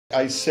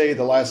I say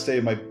the last day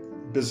of my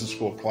business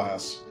school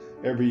class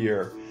every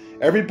year,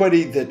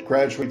 everybody that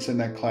graduates in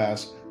that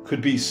class could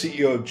be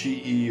CEO of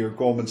GE or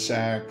Goldman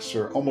Sachs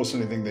or almost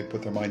anything they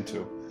put their mind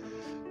to.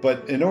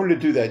 But in order to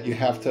do that, you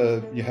have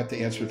to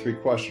answer three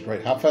questions,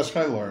 right? How fast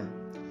can I learn?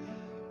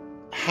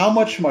 How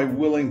much am I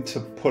willing to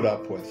put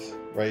up with,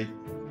 right?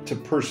 To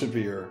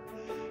persevere?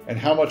 And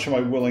how much am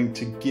I willing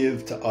to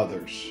give to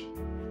others,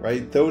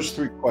 right? Those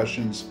three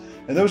questions.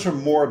 And those are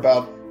more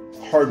about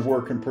hard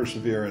work and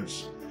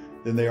perseverance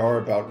than they are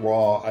about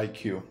raw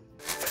IQ.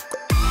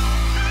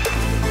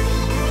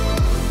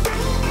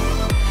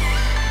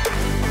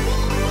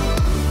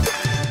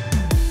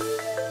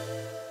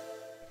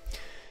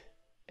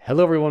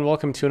 Hello everyone,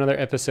 welcome to another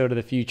episode of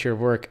The Future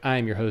of Work.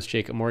 I'm your host,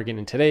 Jacob Morgan,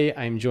 and today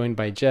I'm joined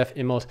by Jeff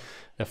Immelt,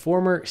 the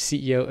former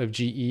CEO of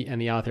GE and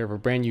the author of a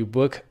brand new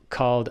book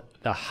called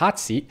The Hot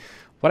Seat,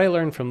 What I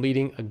Learned from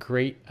Leading a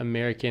Great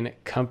American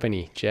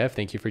Company. Jeff,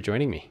 thank you for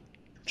joining me.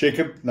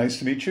 Jacob, nice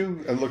to meet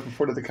you. I'm looking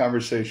forward to the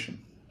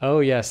conversation. Oh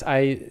yes,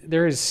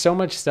 there is so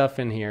much stuff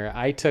in here.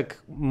 I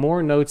took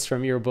more notes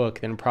from your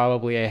book than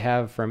probably I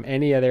have from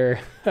any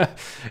other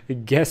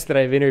guest that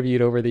I've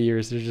interviewed over the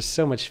years. There's just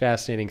so much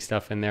fascinating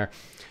stuff in there.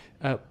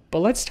 But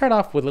let's start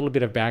off with a little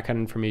bit of background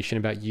information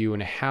about you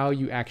and how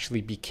you actually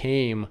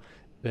became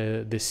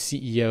the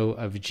CEO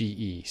of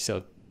GE.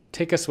 So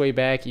take us way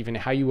back, even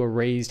how you were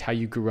raised, how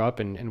you grew up,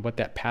 and what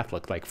that path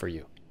looked like for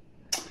you.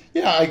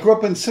 Yeah, I grew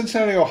up in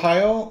Cincinnati,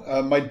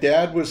 Ohio. My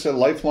dad was a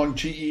lifelong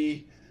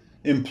GE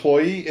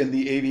employee in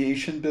the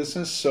aviation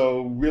business,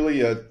 so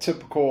really a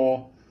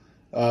typical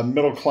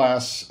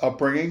middle-class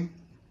upbringing.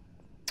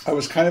 I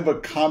was kind of a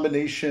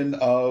combination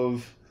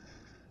of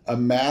a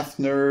math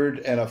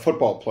nerd and a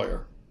football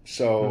player.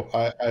 So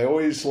I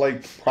always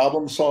liked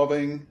problem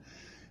solving,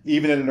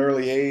 even at an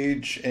early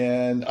age.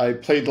 And I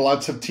played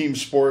lots of team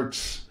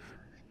sports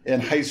in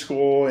high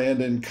school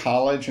and in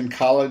college. In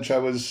college, I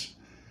was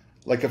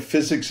like a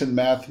physics and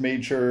math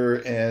major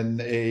and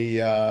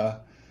a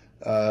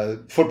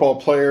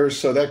football player.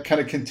 So that kind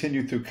of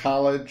continued through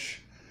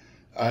college.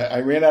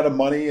 I ran out of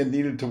money and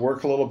needed to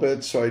work a little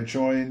bit. So I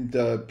joined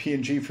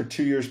P&G for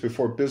 2 years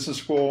before business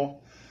school.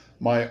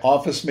 My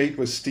office mate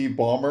was Steve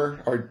Ballmer.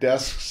 Our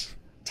desks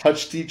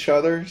touched each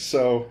other.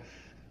 So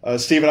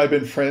Steve and I have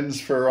been friends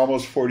for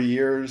almost 40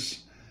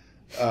 years.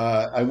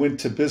 I went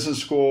to business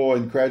school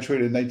and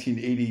graduated in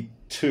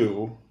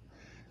 1982.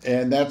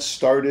 And that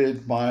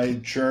started my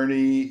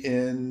journey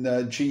in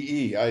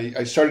GE.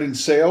 I started in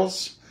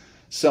sales,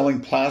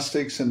 selling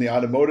plastics in the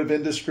automotive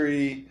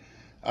industry.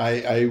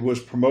 I was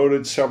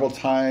promoted several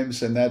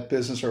times in that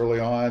business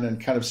early on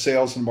and kind of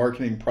sales and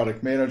marketing,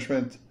 product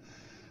management.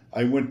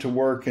 I went to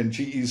work in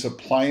GE's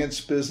appliance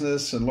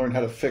business and learned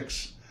how to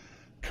fix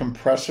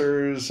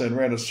compressors and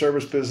ran a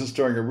service business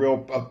during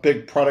a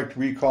big product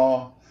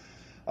recall.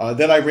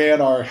 Then I ran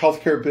our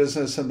healthcare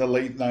business in the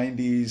late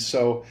 90s.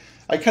 So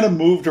I kind of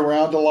moved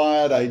around a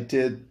lot. I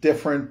did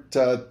different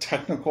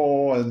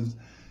technical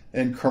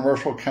and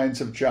commercial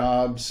kinds of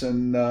jobs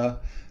and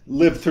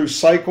lived through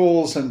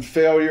cycles and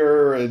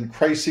failure and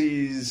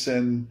crises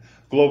and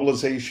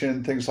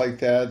globalization, things like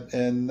that.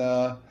 And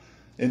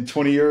in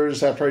 20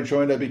 years after I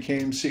joined, I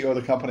became CEO of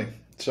the company.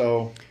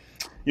 So,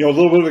 a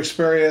little bit of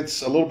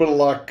experience, a little bit of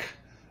luck,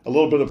 a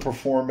little bit of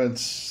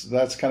performance.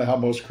 That's kind of how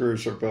most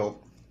careers are built.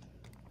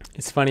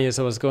 It's funny, as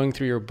I was going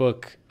through your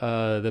book,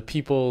 the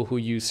people who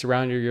you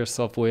surrounded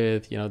yourself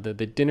with,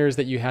 the dinners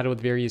that you had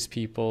with various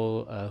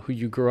people, who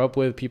you grew up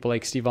with, people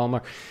like Steve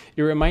Ballmer,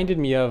 it reminded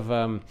me of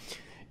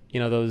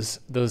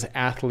those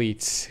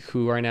athletes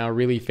who are now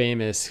really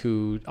famous,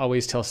 who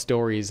always tell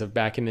stories of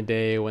back in the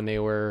day when they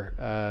were,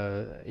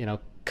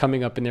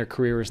 coming up in their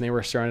careers and they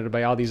were surrounded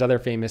by all these other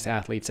famous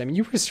athletes. I mean,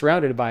 you were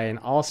surrounded by an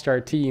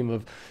all-star team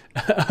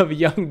of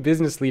young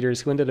business leaders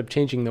who ended up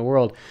changing the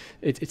world.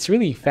 It's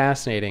really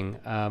fascinating.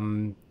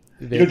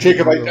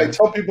 Jacob, I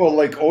tell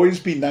people, always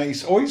be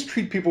nice. Always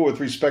treat people with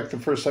respect the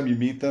first time you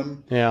meet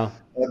them. Yeah.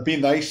 Be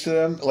nice to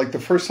them. Like the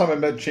first time I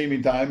met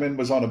Jamie Dimon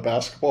was on a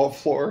basketball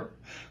floor.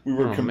 We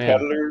were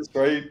competitors,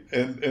 right?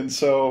 And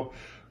so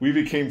we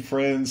became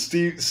friends.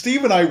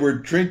 Steve and I were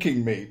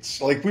drinking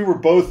mates. Like we were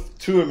both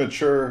too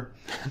immature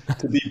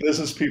to be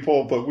business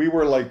people, but we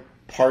were like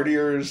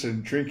partiers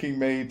and drinking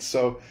mates.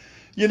 So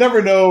you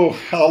never know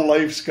how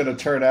life's going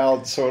to turn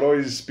out. So it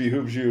always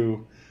behooves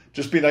you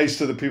just be nice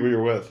to the people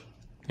you're with.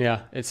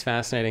 Yeah, it's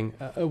fascinating.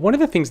 One of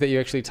the things that you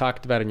actually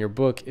talked about in your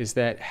book is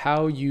that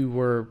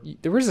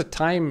there was a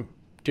time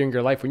during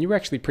your life when you were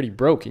actually pretty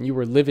broke and you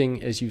were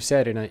living, as you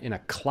said, in a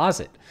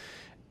closet.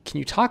 Can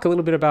you talk a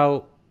little bit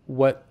about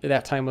what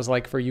that time was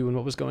like for you and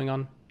what was going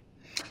on?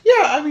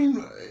 Yeah, I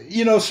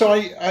mean, so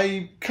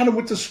I kind of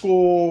went to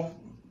school,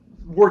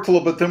 worked a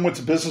little bit, then went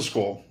to business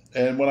school.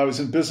 And when I was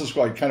in business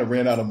school, I kind of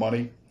ran out of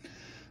money.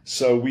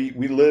 So we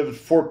lived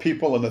 4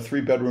 people in a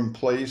 3-bedroom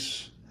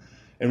place,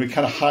 and we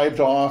kind of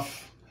hived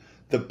off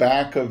the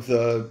back of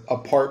the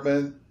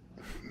apartment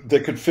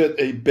that could fit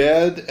a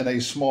bed and a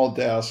small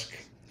desk.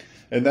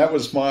 And that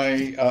was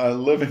my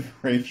living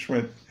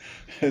arrangement.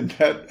 And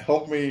that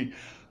helped me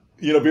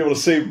be able to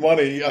save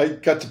money, I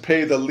got to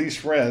pay the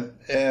lease rent,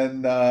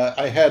 and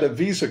I had a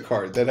Visa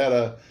card that had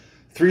a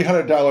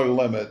 $300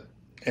 limit,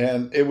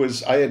 and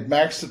I had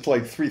maxed it to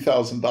like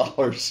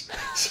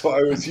 $3,000. So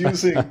I was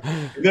using,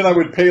 and then I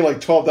would pay like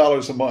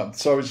 $12 a month.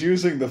 So I was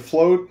using the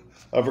float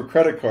of a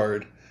credit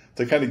card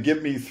to kind of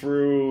get me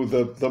through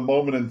the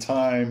moment in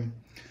time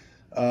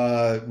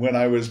when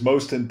I was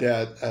most in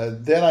debt.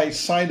 Then I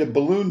signed a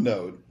balloon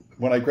note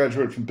when I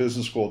graduated from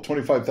business school,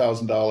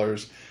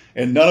 $25,000,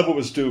 and none of it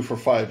was due for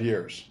 5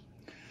 years.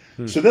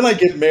 So then I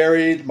get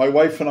married. My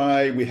wife and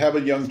I, we have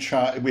a young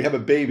child, we have a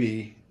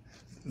baby.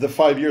 The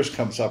 5 years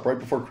comes up right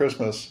before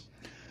Christmas.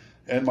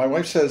 And my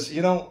wife says,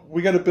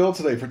 we got a bill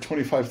today for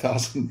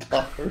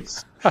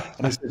 $25,000.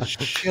 And I said,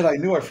 shit, I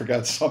knew I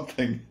forgot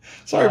something.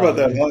 Sorry about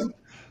that, hon.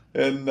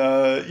 And,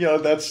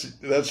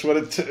 that's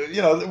what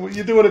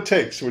you do what it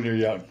takes when you're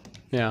young.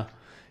 Yeah.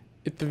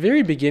 At the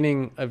very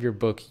beginning of your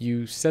book,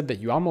 you said that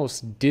you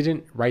almost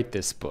didn't write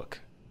this book.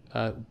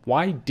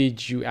 Why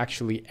did you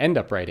actually end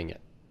up writing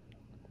it?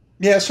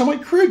 Yeah, so my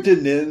career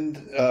didn't end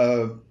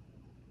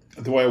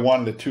the way I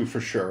wanted it to, for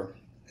sure.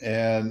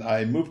 And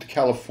I moved to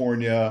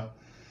California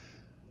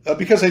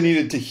because I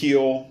needed to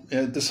heal,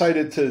 and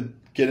decided to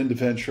get into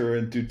venture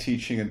and do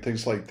teaching and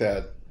things like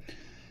that.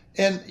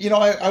 And,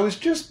 I was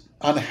just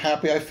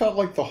unhappy. I felt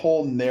like the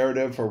whole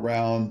narrative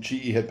around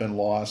GE had been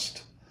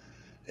lost,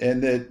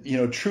 and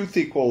that, truth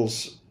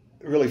equals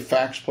really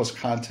facts plus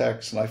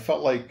context. And I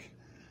felt like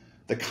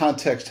the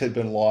context had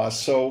been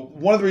lost. So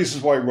one of the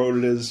reasons why I wrote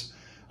it is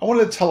I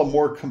wanted to tell a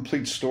more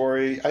complete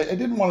story. I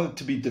didn't want it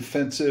to be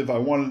defensive. I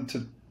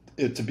wanted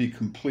it to be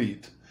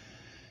complete.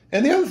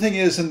 And the other thing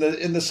is,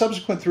 in the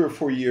subsequent 3 or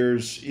 4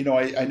 years,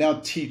 I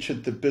now teach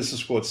at the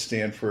business school at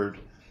Stanford.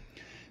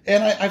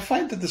 And I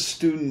find that the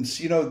students,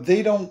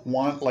 they don't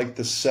want like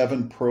the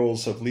 7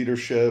 pearls of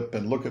leadership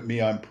and look at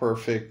me, I'm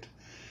perfect.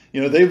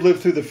 They've lived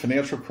through the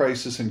financial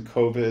crisis and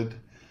COVID.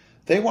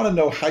 They want to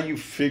know how you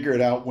figure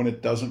it out when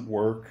it doesn't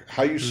work,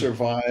 how you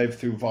survive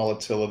through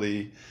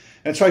volatility.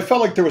 And so I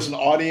felt like there was an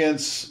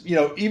audience,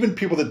 even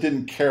people that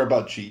didn't care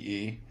about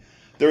GE,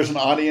 there was an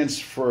audience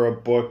for a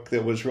book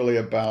that was really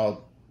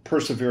about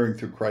persevering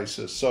through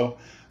crisis. So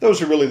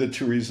those are really the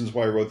 2 reasons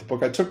why I wrote the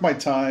book. I took my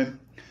time.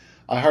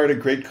 I hired a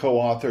great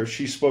co-author.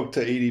 She spoke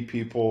to 80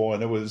 people,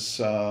 and it was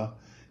a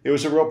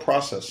real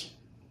process.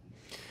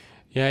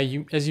 Yeah,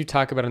 as you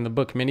talk about in the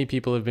book, many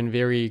people have been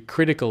very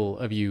critical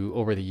of you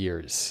over the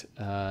years,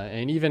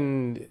 and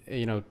even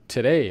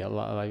today,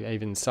 I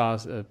even saw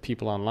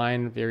people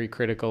online very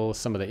critical.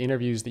 Some of the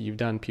interviews that you've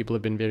done, people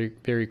have been very,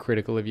 very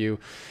critical of you.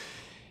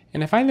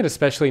 And I find that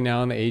especially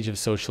now in the age of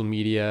social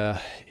media,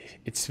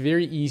 it's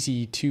very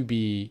easy to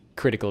be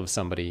critical of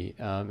somebody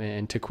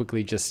and to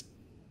quickly just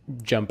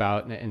jump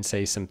out and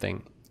say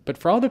something. But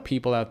for all the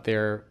people out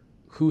there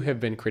who have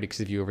been critics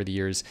of you over the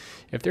years,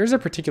 if there's a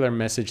particular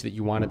message that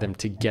you wanted them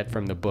to get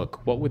from the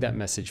book, what would that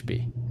message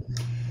be?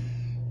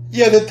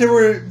 Yeah, that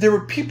there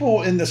were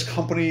people in this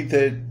company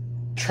that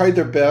tried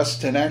their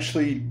best and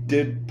actually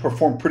did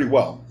perform pretty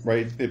well,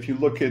 right? If you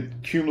look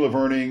at cumulative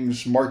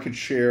earnings, market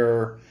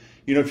share,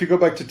 if you go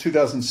back to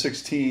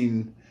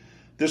 2016,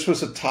 this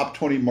was a top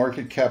 20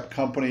 market cap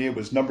company. It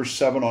was number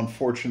 7 on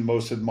Fortune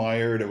Most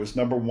Admired. It was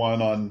number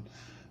 1 on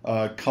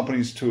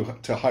companies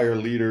to hire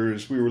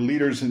leaders. We were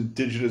leaders in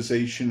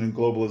digitization and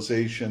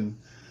globalization.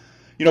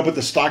 But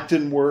the stock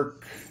didn't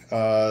work.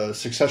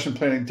 Succession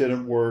planning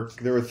didn't work.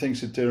 There were things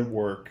that didn't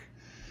work.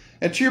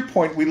 And to your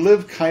point, we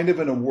live kind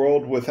of in a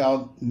world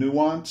without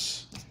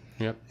nuance.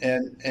 Yep.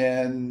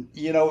 And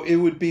it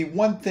would be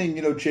one thing,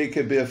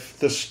 Jacob, if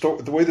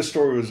the way the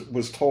story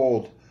was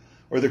told,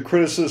 or the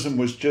criticism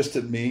was just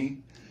at me.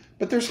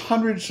 But there's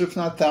hundreds, if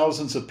not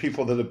thousands, of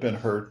people that have been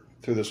hurt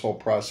through this whole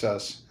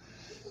process.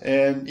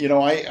 And,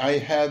 I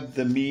had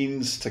the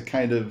means to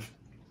kind of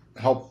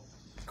help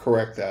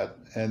correct that.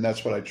 And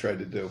that's what I tried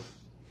to do.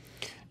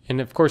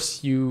 And of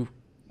course, you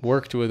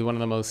worked with one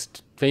of the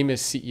most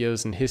famous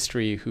CEOs in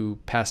history who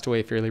passed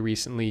away fairly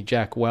recently,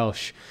 Jack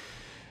Welch.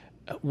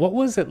 What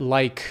was it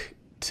like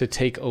to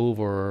take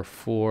over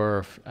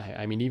for,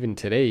 even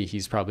today,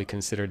 he's probably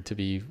considered to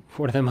be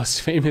one of the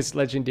most famous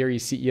legendary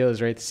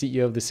CEOs, right? The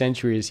CEO of the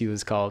century, as he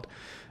was called.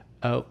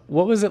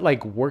 What was it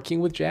like working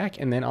with Jack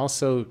and then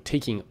also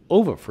taking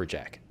over for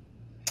Jack?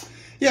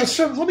 Yeah,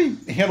 so let me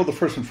handle the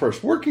first one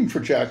first. Working for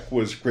Jack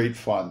was great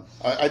fun.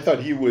 I thought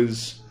he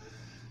was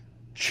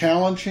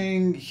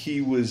challenging,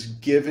 he was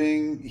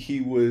giving, he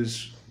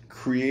was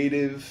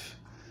creative.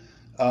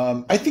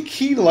 I think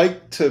he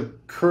liked to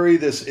curry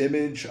this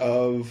image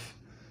of,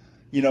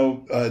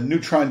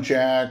 neutron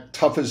Jack,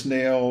 tough as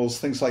nails,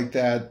 things like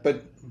that.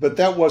 But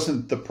that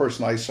wasn't the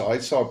person I saw. I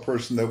saw a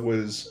person that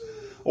was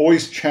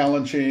always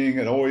challenging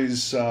and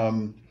always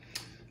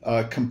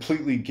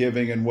completely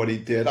giving in what he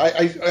did.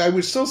 I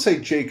would still say,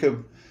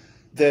 Jacob,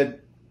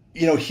 that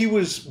he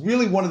was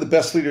really one of the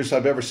best leaders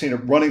I've ever seen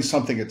at running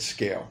something at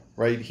scale,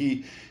 right?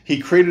 He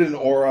created an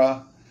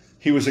aura.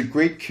 He was a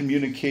great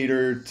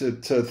communicator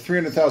to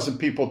 300,000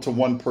 people to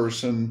one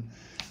person.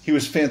 He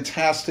was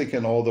fantastic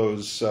in all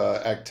those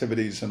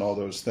activities and all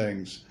those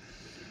things.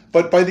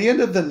 But by the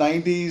end of the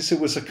 90s, it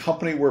was a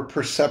company where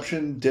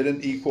perception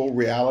didn't equal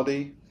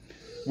reality.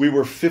 We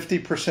were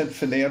 50%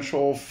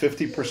 financial,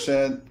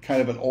 50%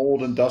 kind of an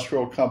old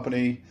industrial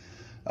company.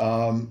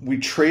 We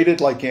traded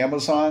like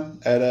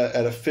Amazon at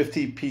a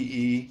 50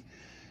 PE.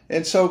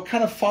 And so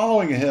kind of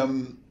following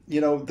him,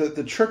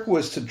 the trick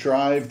was to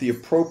drive the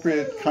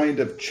appropriate kind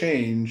of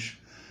change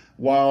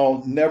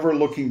while never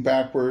looking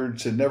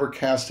backwards and never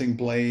casting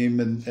blame.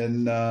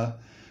 And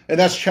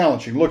that's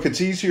challenging. Look, it's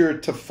easier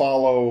to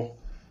follow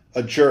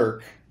a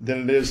jerk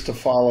than it is to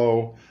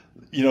follow,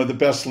 the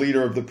best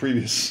leader of the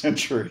previous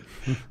century,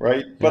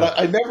 right? Yeah. But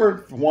I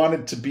never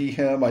wanted to be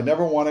him. I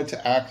never wanted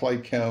to act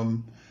like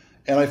him.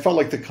 And I felt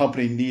like the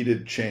company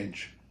needed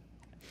change.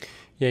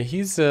 Yeah,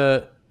 he's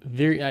I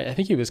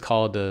think he was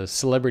called a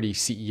celebrity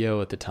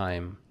CEO at the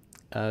time.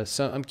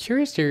 So I'm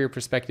curious to hear your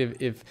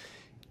perspective.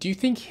 Do you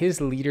think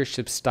his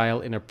leadership style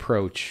and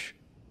approach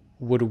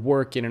would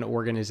work in an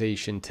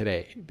organization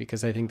today?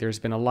 Because I think there's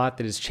been a lot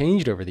that has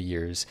changed over the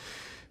years.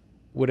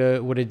 Would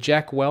a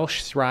Jack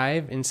Welch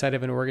thrive inside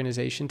of an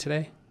organization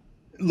today?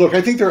 Look,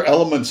 I think there are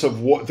elements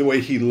of the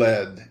way he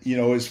led,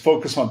 his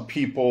focus on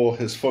people,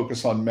 his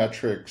focus on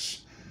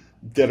metrics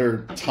that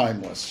are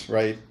timeless,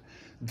 right?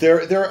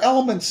 There are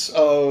elements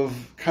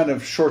of kind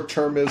of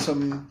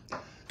short-termism.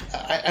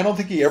 I don't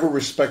think he ever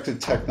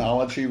respected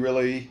technology,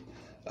 really.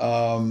 There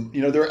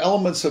are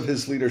elements of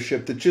his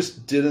leadership that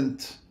just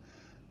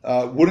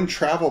wouldn't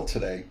travel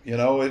today.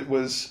 It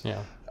was...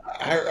 Yeah.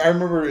 I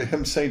remember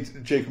him saying to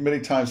Jake many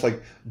times,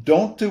 like,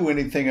 don't do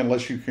anything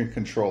unless you can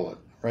control it,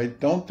 right?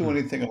 Don't do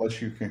anything unless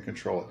you can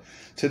control it.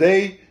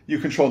 Today, you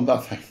control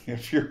nothing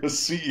if you're a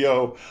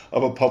CEO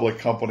of a public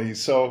company.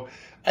 So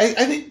I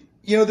think,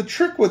 the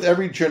trick with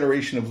every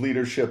generation of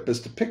leadership is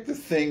to pick the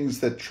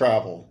things that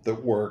travel,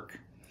 that work,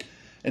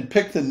 and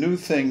pick the new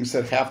things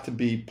that have to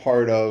be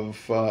part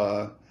of,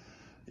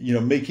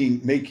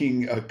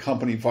 making a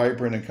company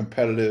vibrant and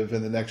competitive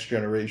in the next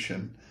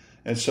generation.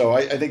 And so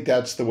I think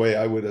that's the way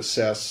I would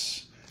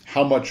assess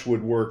how much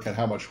would work and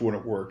how much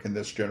wouldn't work in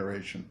this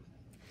generation.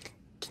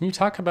 Can you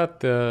talk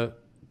about the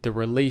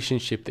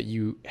relationship that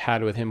you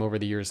had with him over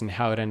the years and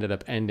how it ended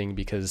up ending?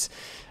 Because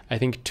I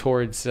think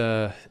towards,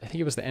 I think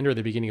it was the end or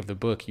the beginning of the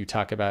book, you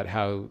talk about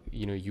how,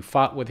 you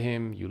fought with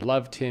him, you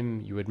loved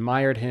him, you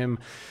admired him.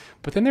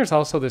 But then there's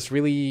also this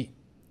really,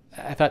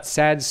 I thought,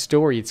 sad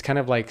story. It's kind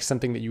of like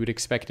something that you would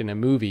expect in a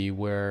movie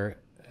where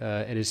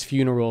at his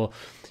funeral,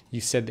 you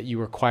said that you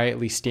were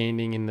quietly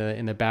standing in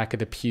the back of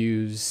the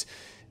pews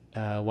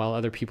while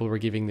other people were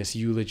giving this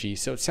eulogy.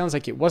 So it sounds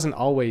like it wasn't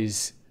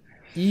always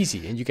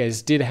easy, and you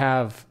guys did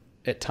have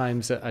at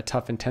times a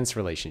tough, intense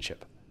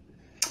relationship.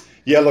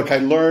 Yeah, look, I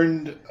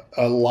learned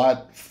a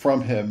lot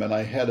from him, and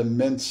I had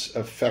immense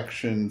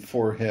affection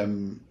for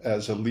him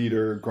as a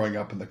leader growing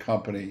up in the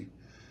company.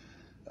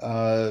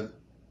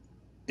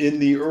 In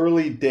the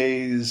early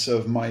days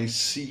of my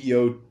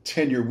CEO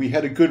tenure, we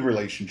had a good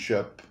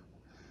relationship.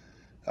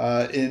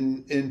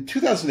 In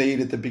 2008,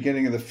 at the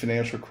beginning of the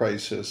financial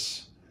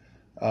crisis,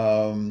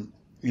 I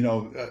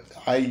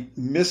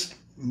missed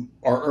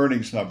our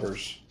earnings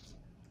numbers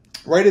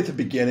right at the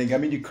beginning. I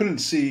mean, you couldn't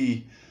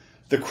see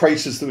the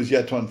crisis that was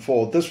yet to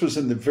unfold. This was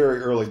in the very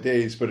early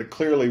days, but it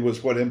clearly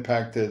was what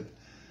impacted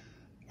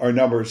our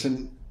numbers.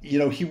 And,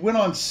 he went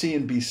on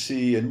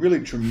CNBC and really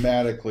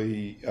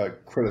dramatically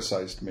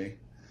criticized me.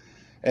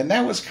 And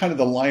that was kind of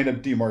the line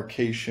of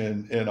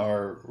demarcation in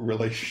our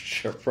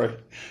relationship, right?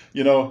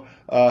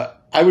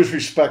 I was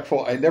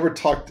respectful. I never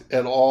talked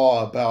at all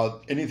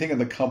about anything in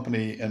the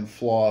company and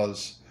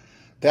flaws.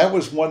 That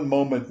was one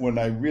moment when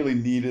I really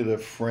needed a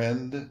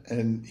friend,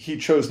 and he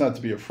chose not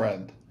to be a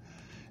friend.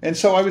 And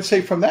so I would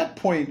say from that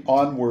point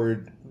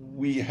onward,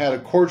 we had a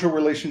cordial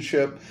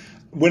relationship.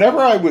 Whenever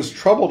I was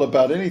troubled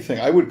about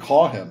anything, I would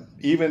call him,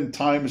 even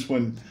times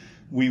when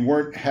we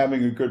weren't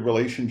having a good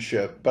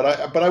relationship.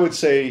 But I would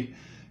say,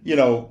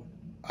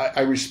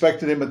 I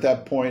respected him at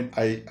that point.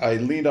 I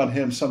leaned on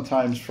him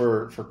sometimes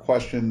for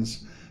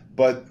questions,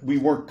 but we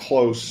weren't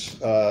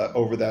close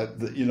over that,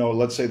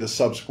 let's say the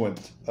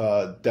subsequent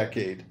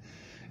decade.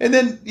 And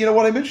then,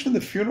 what I mentioned in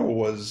the funeral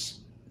was,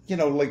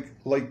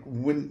 like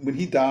when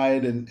he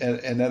died and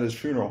at his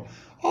funeral,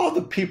 all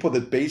the people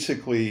that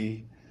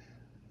basically,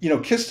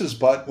 kissed his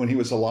butt when he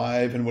was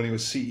alive and when he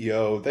was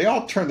CEO, they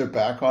all turned their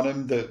back on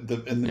him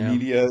in the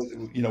media,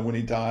 when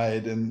he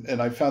died.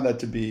 And I found that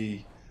to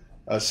be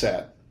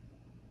sad.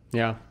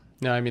 Yeah.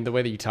 No, I mean, the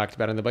way that you talked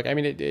about it in the book, I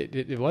mean,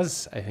 it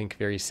was, I think,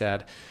 very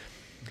sad.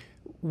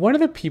 One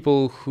of the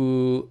people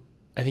who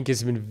I think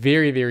has been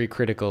very, very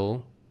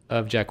critical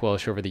of Jack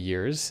Welch over the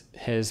years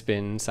has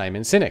been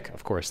Simon Sinek,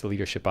 of course, the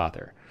leadership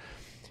author.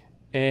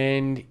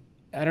 And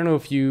I don't know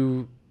if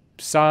you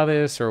saw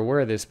this or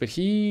aware of this, but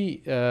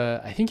he,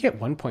 I think at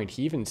one point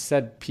he even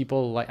said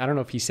people like, I don't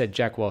know if he said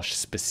Jack Welch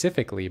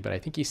specifically, but I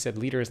think he said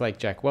leaders like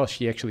Jack Welch,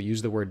 he actually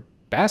used the word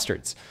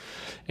bastards.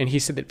 And he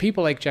said that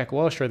people like Jack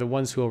Welch are the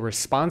ones who are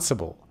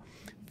responsible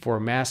for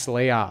mass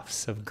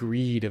layoffs, of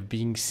greed, of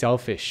being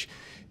selfish.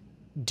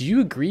 Do you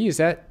agree? Is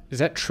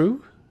that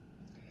true?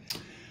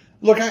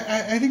 Look,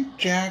 I think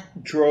Jack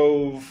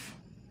drove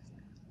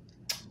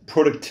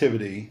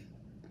productivity.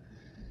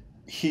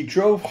 He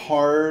drove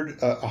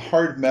a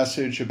hard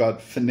message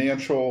about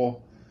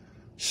financial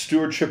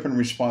stewardship and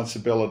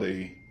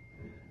responsibility,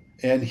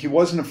 and he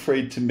wasn't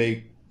afraid to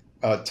make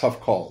tough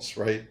calls,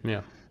 right?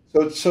 Yeah.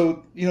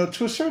 So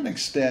to a certain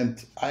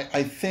extent,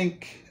 I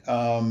think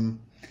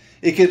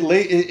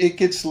it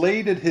gets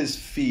laid at his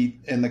feet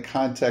in the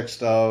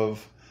context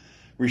of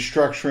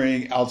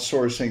restructuring,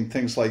 outsourcing,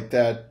 things like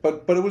that.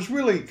 But it was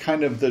really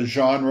kind of the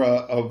genre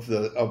of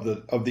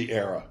the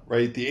era,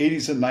 right? The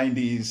 80s and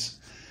 90s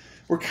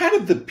were kind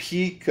of the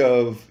peak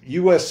of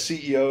U.S.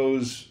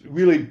 CEOs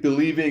really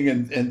believing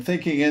and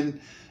thinking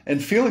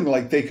and feeling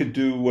like they could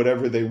do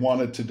whatever they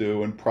wanted to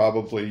do and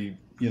probably,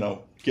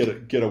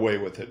 get away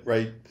with it,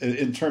 right?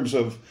 In terms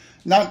of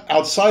not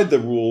outside the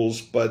rules,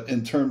 but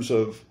in terms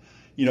of,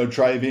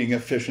 driving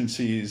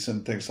efficiencies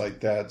and things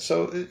like that.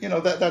 So,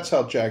 that's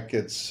how Jack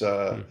gets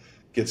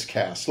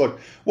cast. Look,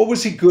 what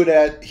was he good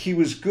at? He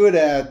was good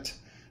at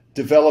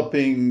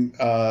developing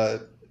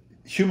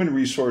human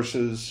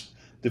resources,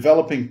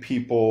 developing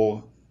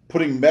people,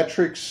 putting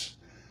metrics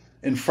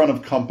in front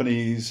of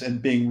companies, and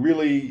being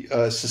really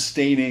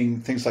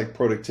sustaining things like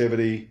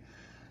productivity.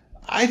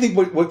 I think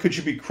what could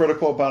you be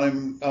critical about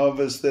him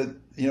of is that,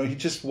 he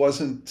just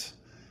wasn't,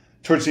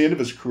 towards the end of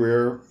his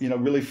career,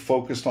 really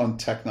focused on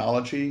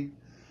technology,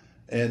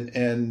 and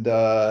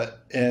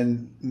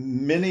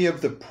many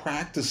of the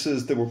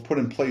practices that were put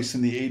in place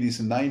in the 80s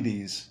and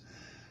 90s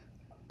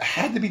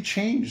had to be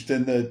changed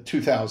in the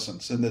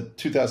 2000s, in the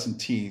 2000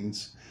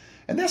 teens.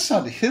 And that's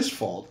not his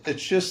fault.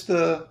 It's just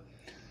the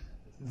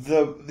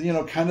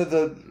kind of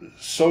the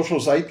social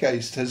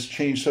zeitgeist has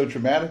changed so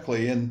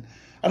dramatically. And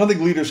I don't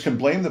think leaders can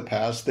blame the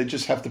past. They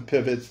just have to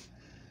pivot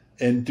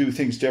and do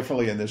things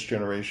differently in this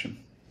generation.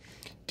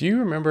 Do you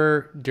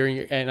remember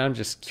and I'm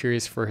just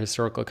curious for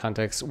historical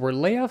context, were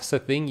layoffs a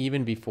thing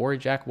even before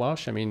Jack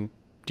Welch? I mean,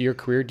 do you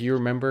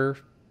remember?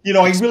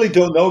 I really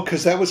don't know,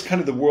 because that was kind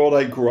of the world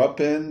I grew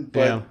up in.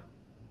 But,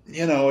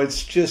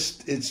 it's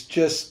just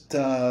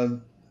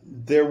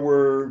there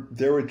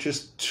were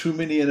just too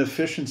many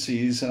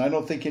inefficiencies, and I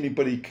don't think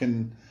anybody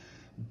can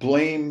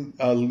blame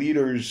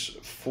leaders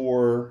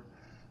for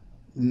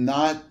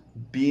not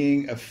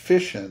being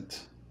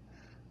efficient.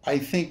 I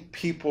think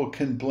people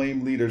can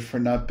blame leaders for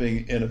not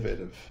being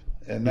innovative,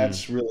 and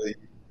that's really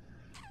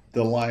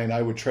the line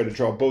I would try to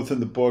draw, both in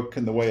the book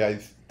and the way I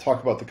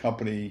talk about the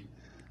company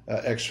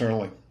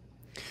externally.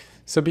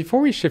 So before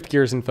we shift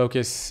gears and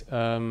focus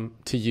to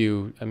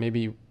you,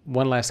 maybe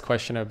one last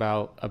question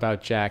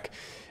about Jack.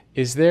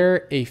 Is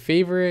there a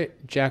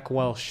favorite Jack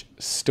Welch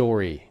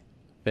story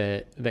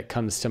that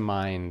comes to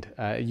mind?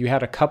 You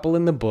had a couple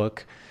in the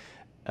book.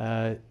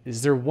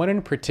 Is there one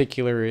in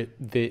particular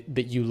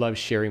that you love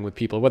sharing with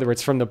people, whether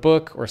it's from the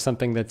book or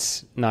something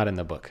that's not in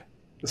the book?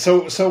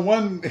 So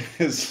one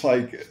is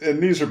like,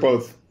 and these are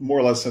both more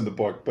or less in the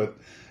book, but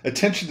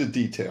attention to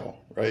detail,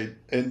 right?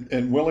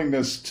 And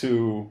willingness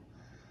to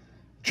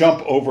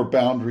jump over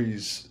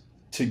boundaries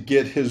to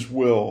get his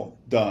will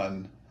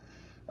done.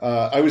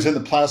 I was in the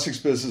plastics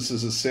business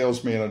as a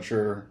sales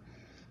manager.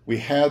 We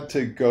had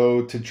to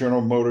go to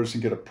General Motors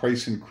and get a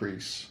price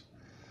increase.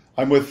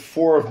 I'm with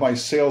 4 of my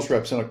sales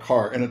reps in a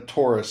car, in a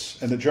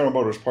Taurus, in the General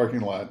Motors parking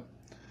lot.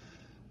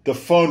 The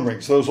phone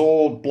rings, those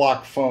old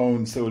block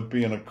phones that would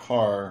be in a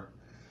car.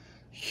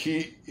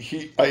 I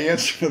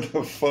answer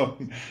the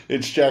phone.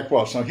 It's Jack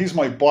Welch. Now, he's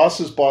my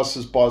boss's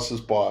boss's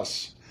boss's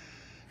boss.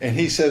 And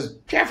he says,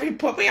 "Jeffrey,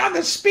 put me on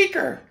the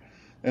speaker."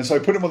 And so I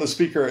put him on the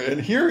speaker, and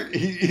here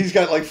he's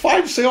got like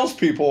 5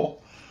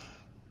 salespeople,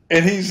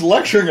 and he's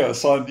lecturing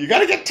us on, you got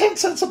to get 10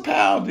 cents a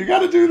pound, you got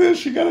to do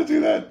this, you got to do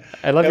that.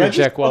 I love your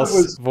Jack Welch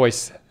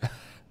voice.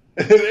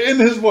 In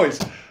his voice.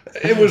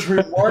 It was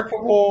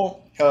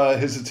remarkable,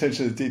 his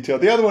attention to detail.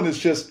 The other one is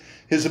just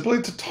his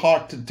ability to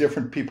talk to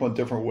different people in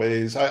different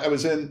ways. I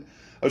was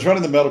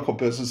running the medical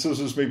business.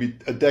 This was maybe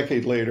a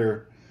decade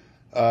later.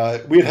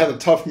 We had a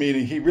tough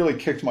meeting. He really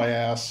kicked my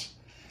ass.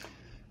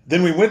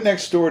 Then we went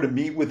next door to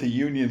meet with the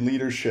union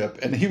leadership,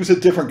 and he was a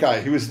different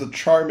guy. He was the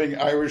charming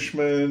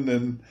Irishman,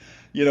 and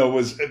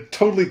was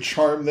totally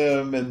charmed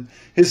them. And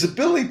his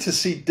ability to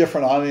see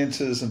different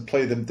audiences and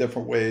play them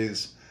different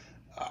ways,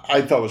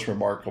 I thought was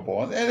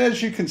remarkable. And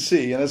as you can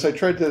see, and as I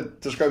tried to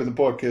describe in the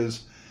book,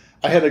 is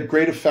I had a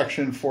great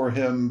affection for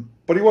him,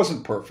 but he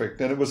wasn't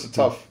perfect, and he was a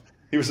tough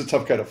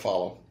guy to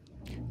follow.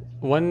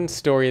 One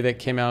story that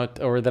came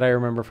out, or that I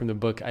remember from the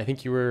book, I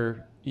think you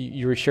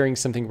were sharing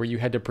something where you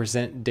had to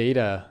present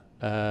data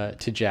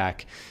to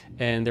Jack,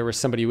 and there was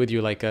somebody with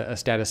you, like a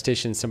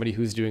statistician, somebody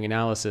who's doing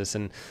analysis,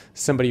 and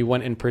somebody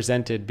went and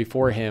presented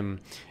before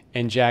him,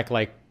 and Jack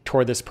like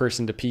tore this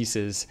person to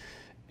pieces,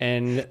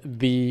 and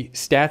the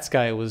stats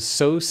guy was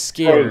so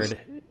scared.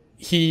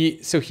 He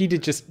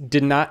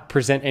did not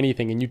present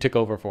anything, and you took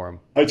over for him.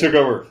 I took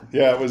over.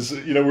 Yeah, it was,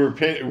 we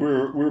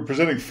were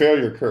presenting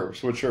failure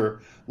curves, which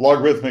are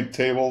logarithmic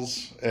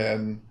tables,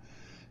 and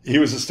he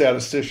was a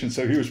statistician,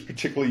 so he was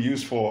particularly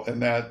useful in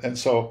that. And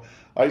so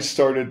I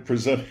started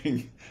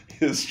presenting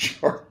his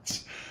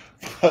charts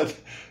But,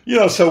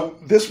 so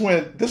this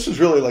was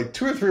really like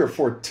 2 or 3 or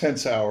 4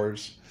 tense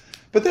hours.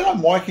 But then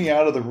I'm walking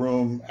out of the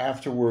room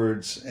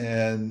afterwards,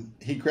 and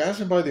he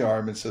grabs me by the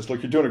arm and says,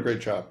 "Look, you're doing a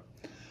great job.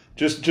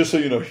 Just so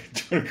you know, you're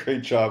doing a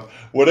great job.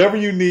 Whatever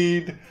you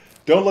need,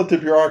 don't let the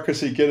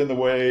bureaucracy get in the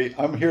way.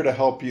 I'm here to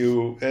help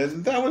you."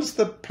 And that was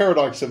the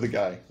paradox of the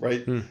guy,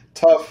 right?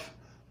 Tough,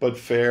 but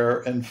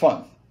fair and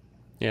fun.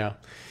 Yeah.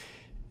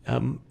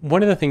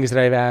 One of the things that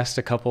I've asked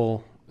a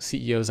couple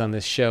CEOs on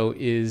this show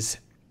is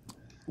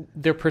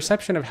their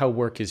perception of how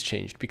work has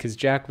changed, because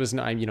Jack was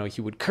not,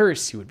 he would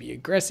curse, he would be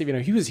aggressive,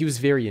 he was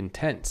very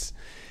intense.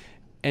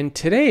 And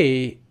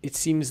today it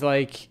seems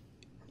like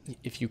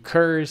if you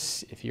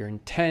curse, if you're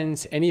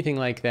intense, anything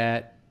like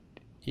that,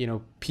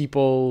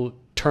 people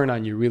turn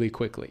on you really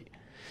quickly.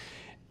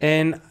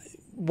 And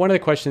one of the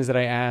questions that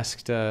I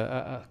asked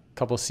a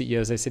couple of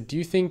CEOs, I said, do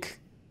you think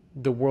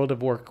the world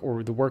of work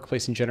or the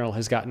workplace in general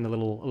has gotten a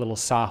little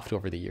soft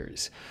over the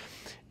years?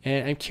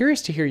 And I'm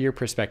curious to hear your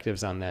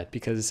perspectives on that,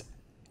 because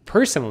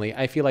personally,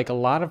 I feel like a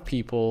lot of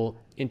people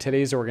in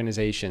today's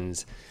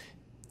organizations,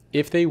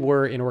 if they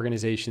were in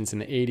organizations in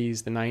the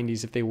 80s, the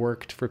 90s, if they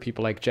worked for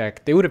people like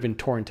Jack, they would have been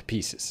torn to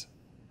pieces.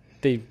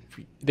 They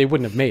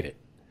wouldn't have made it.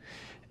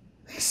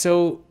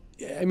 So,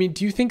 I mean,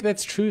 do you think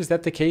that's true? Is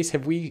that the case?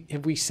 Have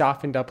we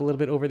softened up a little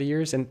bit over the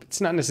years? And it's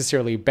not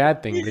necessarily a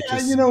bad thing.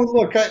 Yeah,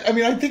 look,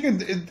 I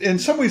think in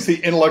some ways the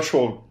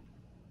intellectual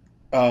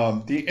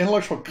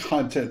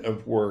content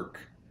of work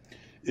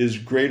is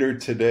greater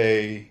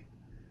today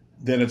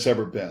than it's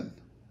ever been.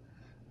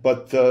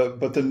 But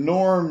the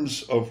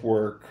norms of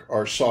work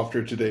are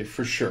softer today,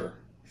 for sure.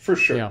 For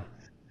sure. Yeah.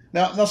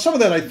 Now some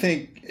of that, I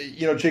think,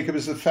 Jacob,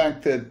 is the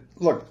fact that,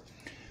 look,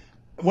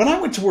 when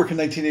I went to work in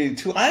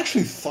 1982, I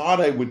actually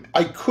thought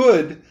I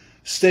could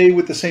stay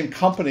with the same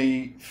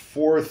company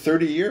for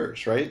 30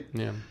 years, right?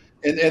 Yeah.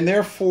 And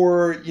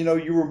therefore,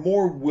 you were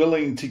more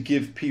willing to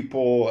give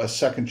people a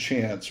second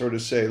chance, or to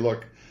say,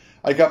 look,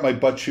 I got my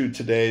butt chewed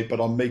today, but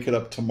I'll make it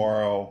up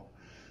tomorrow.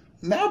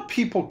 Now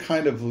people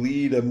kind of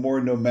lead a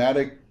more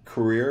nomadic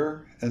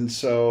career. And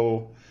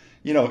so,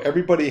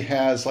 everybody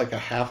has like a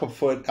half a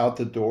foot out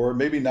the door,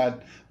 maybe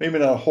not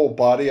a whole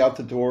body out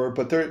the door,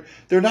 but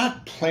they're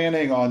not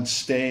planning on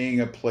staying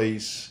a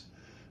place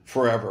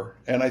forever.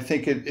 And I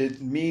think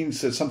it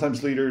means that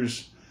sometimes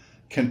leaders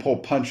can pull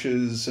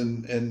punches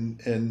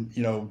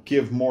and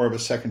give more of a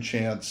second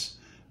chance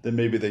than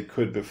maybe they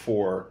could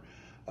before.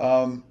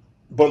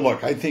 But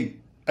look, I think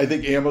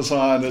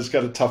Amazon has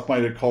got a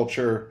tough-minded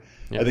culture.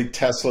 Yep. I think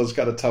Tesla's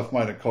got a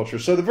tough-minded culture.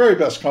 So the very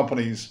best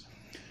companies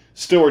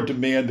still are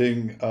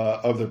demanding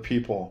of their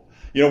people.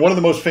 One of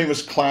the most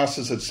famous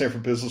classes at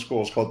Stanford Business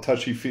School is called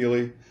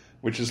Touchy-Feely,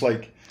 which is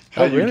like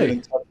how you get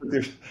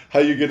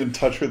in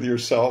touch with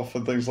yourself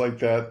and things like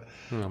that.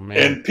 Oh, man.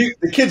 And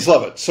the kids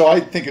love it, so I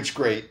think it's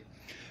great.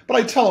 But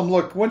I tell them,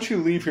 look, once you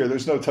leave here,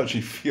 there's no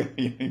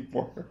touchy-feely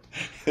anymore.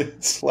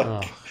 It's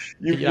like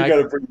you got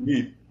to bring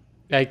meat.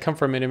 I come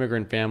from an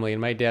immigrant family, and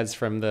my dad's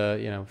from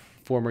the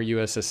former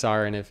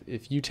USSR, and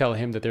if you tell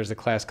him that there's a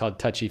class called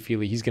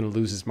touchy-feely, he's going to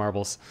lose his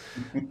marbles.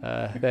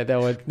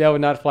 That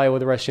would not fly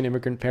with Russian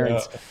immigrant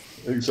parents.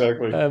 Yeah,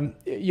 exactly.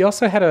 You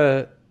also had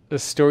a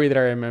story that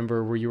I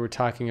remember where you were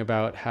talking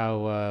about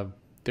how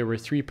there were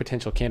 3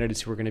 potential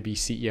candidates who were going to be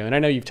CEO, and I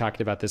know you've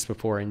talked about this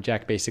before. And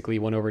Jack basically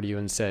went over to you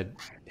and said,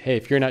 "Hey,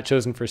 if you're not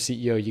chosen for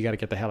CEO, you got to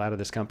get the hell out of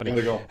this company."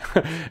 Gotta go.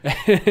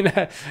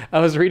 And I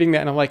was reading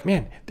that, and I'm like,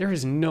 man, there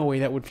is no way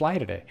that would fly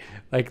today.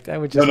 Like that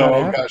would just not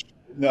happen. Gosh.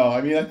 No, I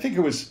mean, I think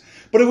it was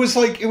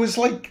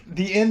like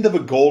the end of a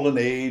golden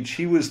age.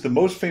 He was the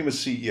most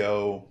famous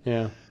CEO.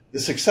 Yeah. The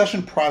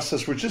succession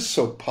process was just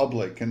so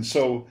public and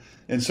so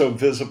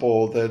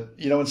visible that,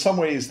 in some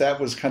ways that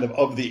was kind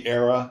of the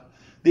era.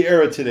 The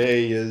era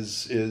today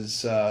is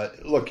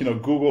look,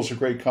 Google's a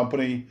great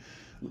company.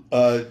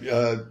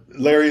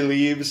 Larry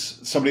leaves,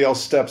 somebody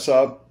else steps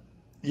up.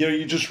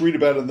 You just read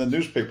about it in the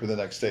newspaper the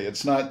next day.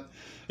 It's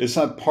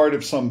not part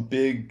of some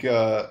big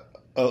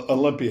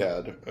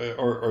Olympiad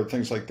or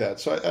things like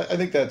that. So I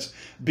think that's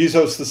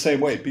Bezos the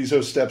same way.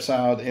 Bezos steps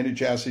out, Andy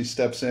Jassy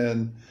steps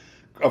in.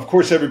 Of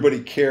course,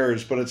 everybody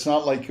cares, but it's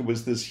not like it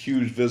was this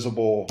huge,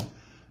 visible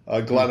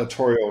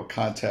gladiatorial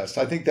contest.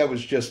 I think that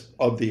was just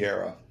of the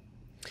era.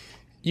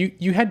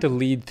 You had to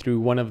lead through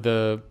one of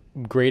the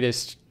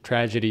greatest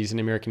tragedies in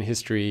American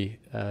history,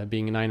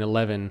 being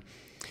 9/11.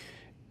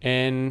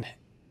 And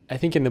I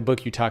think in the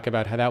book you talk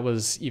about how that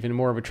was even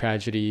more of a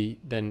tragedy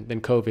than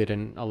COVID,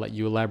 and I'll let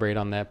you elaborate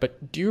on that.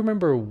 But do you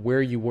remember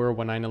where you were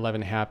when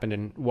 9/11 happened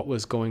and what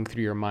was going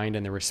through your mind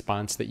and the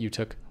response that you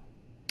took?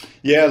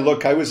 Yeah,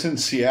 look, I was in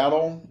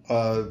Seattle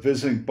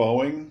visiting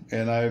Boeing,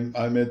 and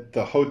I'm at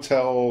the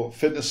Hotel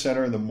Fitness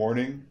Center in the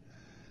morning.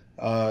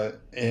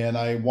 And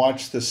I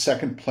watched the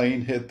second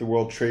plane hit the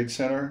World Trade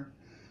Center.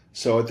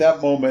 So at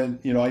that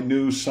moment, I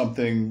knew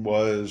something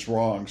was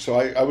wrong. So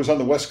I was on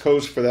the West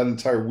Coast for that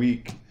entire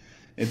week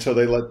until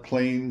they let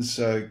planes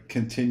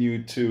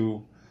continue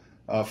to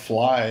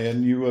fly.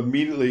 And we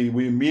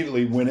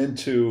immediately went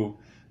into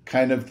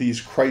kind of these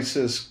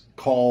crisis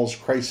calls,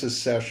 crisis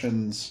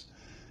sessions.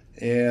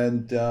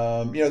 And,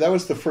 that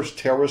was the first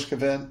tail risk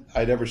event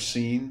I'd ever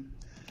seen.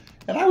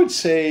 And I would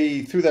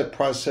say through that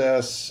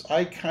process,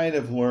 I kind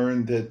of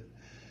learned that,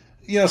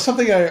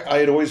 something I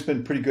had always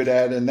been pretty good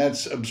at, and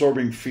that's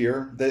absorbing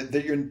fear, that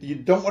you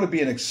don't want to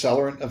be an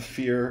accelerant of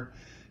fear.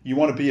 You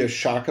want to be a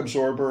shock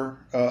absorber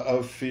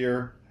of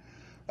fear.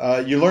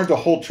 You learn to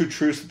hold two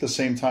truths at the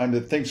same time,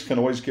 that things can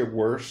always get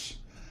worse,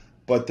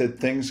 but that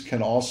things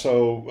can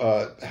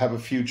also have a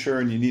future,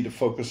 and you need to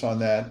focus on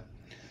that.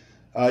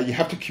 You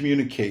have to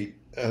communicate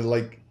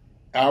like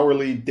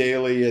hourly,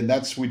 daily,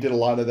 and we did a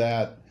lot of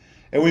that.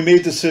 And we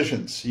made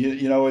decisions.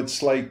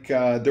 It's like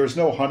there was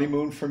no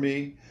honeymoon for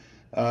me.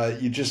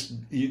 You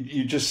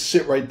just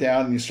sit right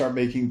down and you start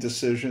making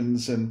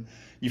decisions, and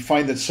you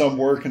find that some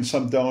work and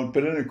some don't.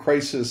 But in a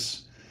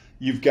crisis,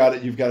 you've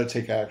got to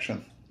take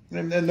action.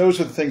 And those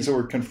are the things that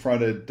were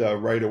confronted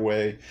right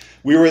away.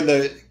 We were in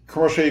the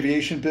commercial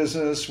aviation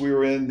business. We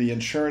were in the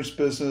insurance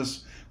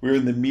business. We were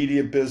in the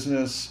media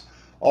business.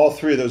 All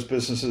three of those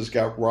businesses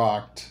got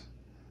rocked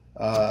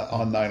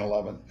on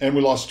 9/11, and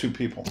we lost two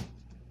people.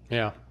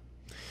 Yeah.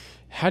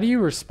 How do you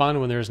respond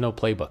when there's no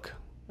playbook?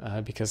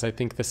 Because I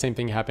think the same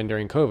thing happened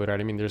during COVID, right?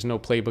 I mean, there's no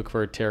playbook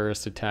for a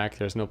terrorist attack.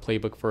 There's no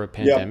playbook for a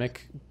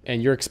pandemic,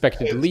 and you're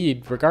expected to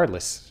lead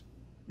regardless.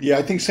 Yeah,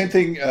 I think same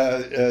thing.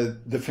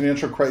 The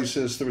financial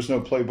crisis, there was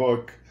no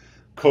playbook.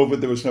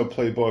 COVID, there was no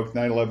playbook.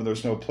 9/11, there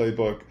was no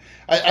playbook.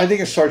 I think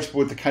it starts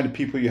with the kind of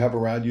people you have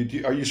around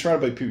you. Are you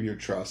surrounded by people you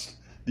trust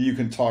that you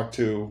can talk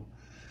to?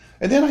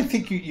 And then I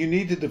think you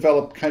need to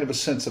develop kind of a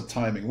sense of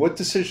timing. What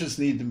decisions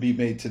need to be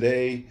made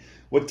today?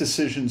 What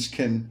decisions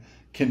can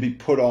be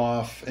put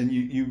off? And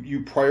you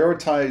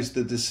prioritize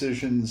the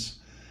decisions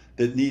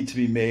that need to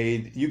be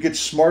made. You get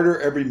smarter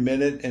every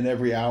minute and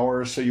every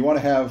hour. So you want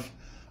to have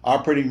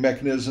operating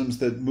mechanisms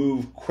that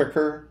move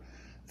quicker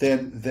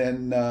than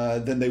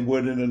they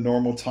would in a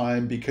normal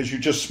time, because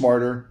you're just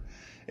smarter.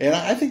 And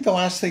I think the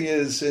last thing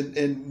is,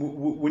 and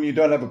when you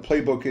don't have a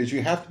playbook, is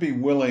you have to be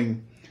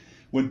willing,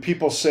 when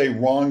people say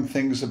wrong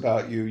things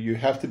about you, you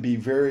have to be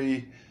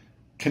very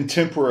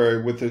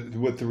contemporary with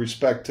the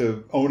respect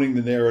to owning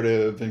the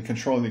narrative and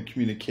controlling the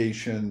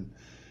communication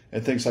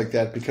and things like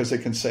that, because they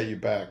can set you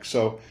back.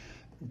 So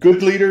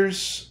good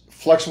leaders,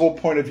 flexible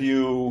point of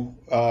view,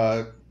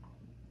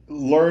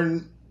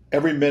 learn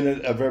every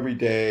minute of every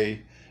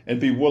day, and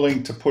be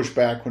willing to push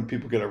back when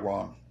people get it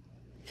wrong.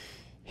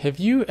 Have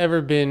you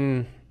ever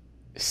been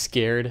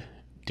scared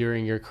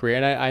during your career?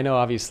 And I know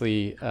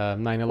obviously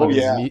 9/11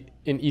 is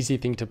an easy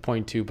thing to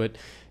point to, but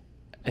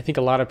I think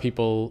a lot of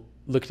people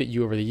looked at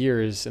you over the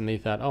years and they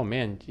thought, oh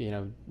man,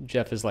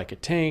 Jeff is like a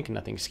tank,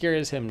 nothing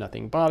scares him,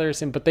 nothing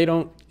bothers him, but they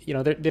don't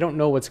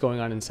know what's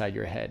going on inside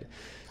your head.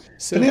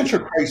 So financial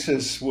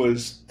crisis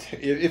was,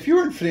 if you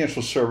were in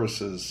financial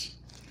services,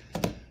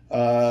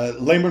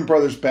 Lehman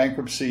Brothers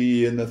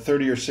bankruptcy and the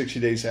 30 or 60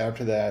 days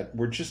after that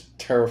were just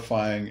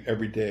terrifying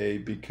every day,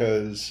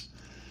 because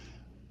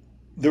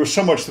there was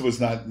so much that was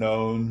not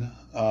known.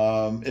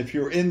 If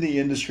you're in the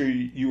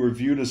industry, you were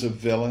viewed as a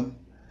villain.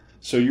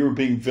 So you were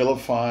being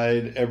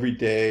vilified every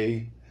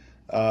day.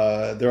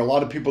 There are a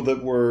lot of people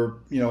that were,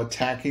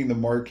 attacking the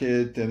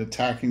market and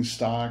attacking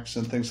stocks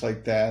and things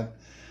like that.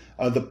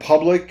 The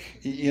public,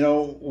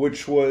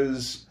 which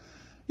was,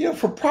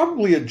 for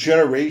probably a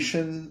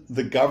generation,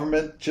 the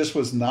government just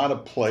was not a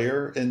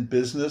player in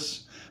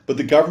business, but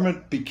the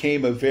government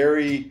became a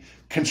very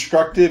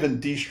constructive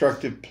and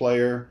destructive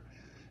player.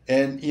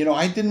 And,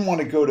 I didn't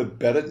want to go to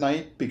bed at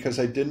night, because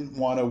I didn't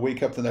want to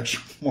wake up the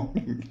next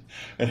morning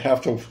and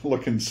have to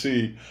look and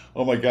see,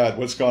 oh my God,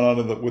 what's going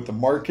on with the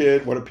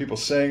market? What are people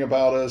saying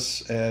about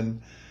us?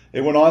 And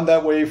it went on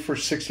that way for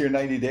 60 or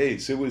 90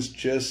 days. It was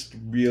just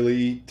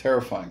really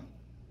terrifying.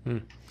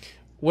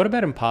 What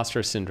about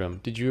imposter syndrome?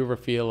 Did you ever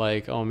feel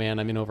like, oh man,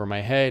 I'm in over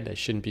my head, I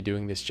shouldn't be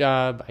doing this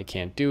job, I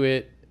can't do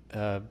it?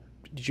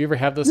 Did you ever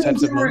have those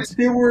types of moments?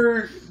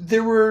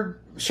 There were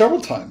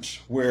several times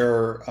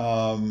where,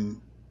 I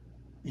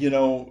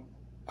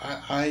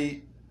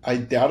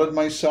doubted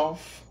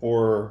myself,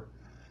 or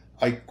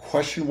I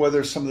questioned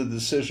whether some of the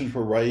decisions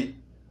were right.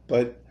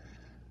 But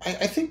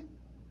I think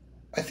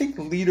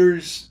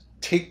leaders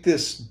take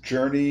this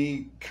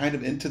journey kind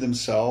of into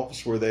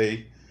themselves, where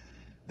they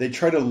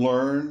try to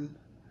learn.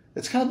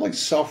 It's kind of like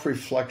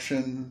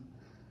self-reflection,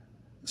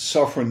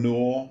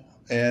 self-renewal,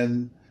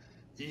 and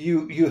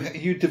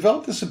you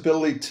develop this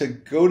ability to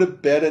go to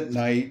bed at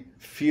night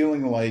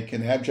feeling like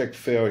an abject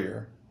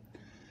failure,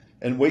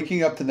 and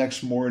waking up the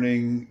next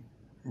morning,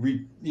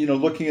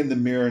 looking in the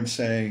mirror and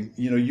saying,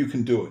 you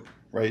can do it,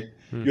 right?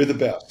 You're the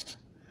best.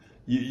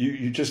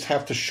 You just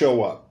have to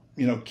show up,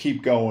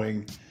 keep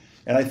going.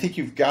 And I think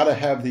you've got to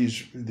have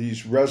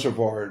these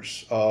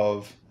reservoirs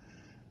of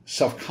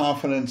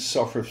self-confidence,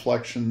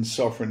 self-reflection,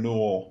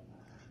 self-renewal,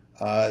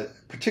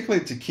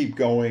 particularly to keep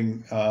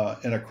going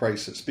in a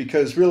crisis.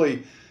 Because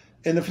really,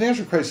 in the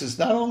financial crisis,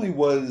 not only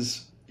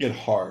was it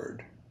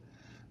hard,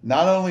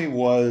 not only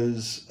were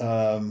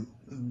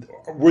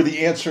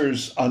the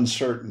answers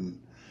uncertain,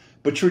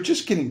 but you were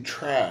just getting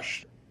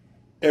trashed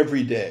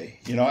every day.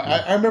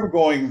 I remember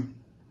going,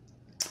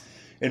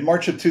 in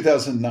March of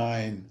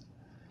 2009,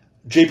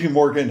 JP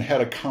Morgan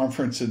had a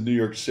conference in New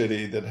York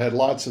City that had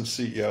lots of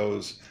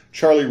CEOs.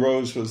 Charlie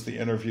Rose was the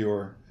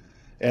interviewer,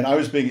 and I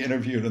was being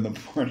interviewed in the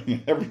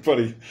morning.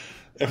 Everybody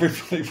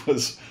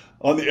was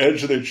on the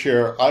edge of their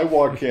chair. I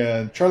walk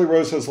in. Charlie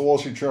Rose has the Wall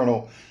Street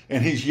Journal,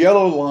 and he's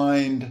yellow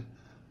lined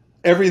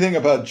everything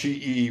about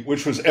GE,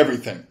 which was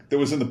everything that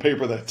was in the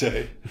paper that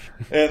day.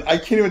 And I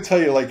can't even tell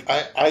you, like,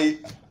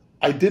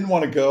 I didn't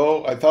want to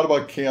go. I thought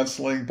about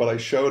canceling, but I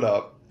showed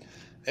up.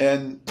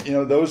 And, you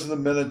know, those are the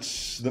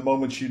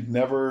moments you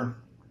never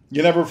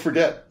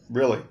forget,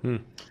 really.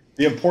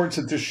 The importance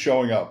of just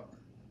showing up.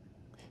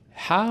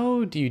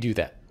 How do you do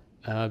that?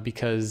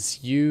 Because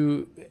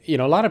you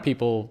know, a lot of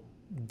people,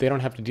 they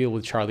don't have to deal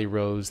with Charlie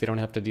Rose. They don't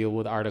have to deal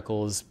with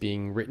articles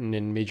being written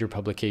in major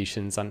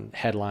publications on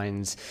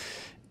headlines.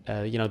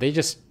 You know, they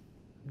just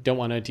don't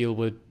want to deal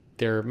with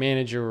their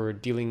manager or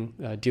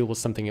deal with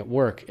something at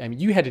work. I mean,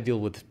 you had to deal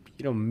with,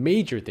 you know,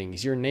 major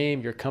things. Your name,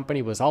 your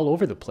company was all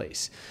over the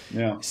place.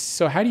 Yeah.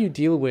 So how do you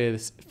deal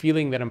with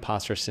feeling that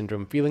imposter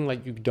syndrome, feeling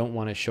like you don't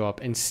want to show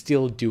up and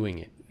still doing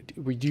it?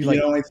 Do you, like,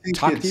 I think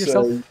talk to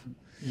yourself?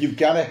 You've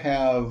got to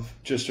have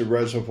just a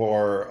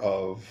reservoir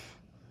of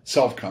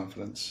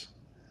self-confidence.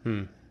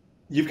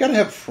 You've got to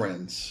have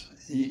friends.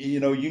 You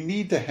know, you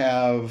need to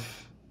have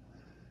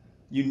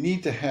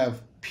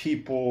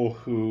people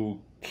who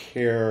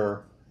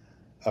care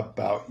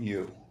about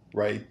you,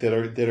 right?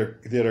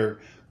 That are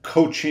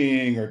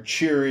coaching or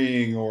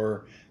cheering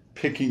or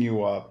picking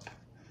you up.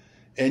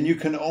 And you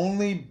can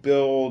only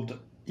build,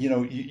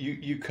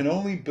 you can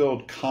only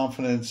build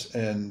confidence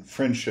and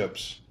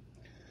friendships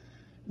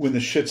when the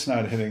shit's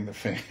not hitting the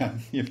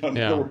fan.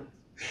 Yeah.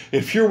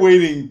 If you're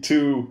waiting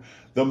to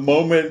the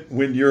moment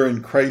when you're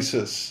in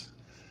crisis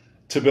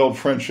to build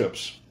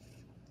friendships,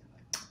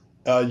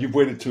 you've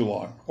waited too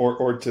long,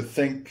 or to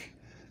think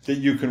that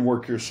you can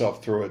work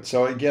yourself through it.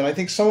 So again, I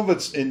think some of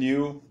it's in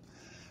you,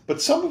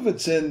 but some of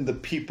it's in the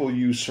people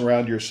you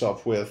surround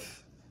yourself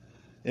with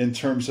in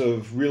terms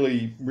of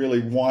really,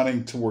 really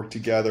wanting to work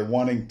together,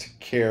 wanting to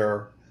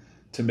care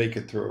to make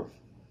it through.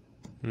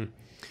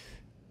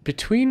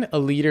 Between a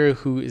leader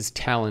who is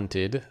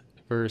talented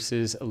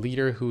versus a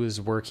leader who is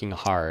working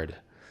hard,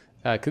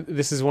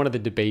 this is one of the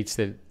debates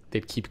that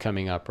keep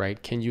coming up,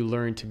 right? Can you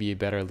learn to be a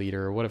better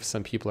leader? Or what if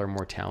some people are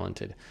more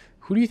talented?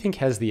 Who do you think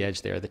has the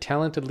edge there, the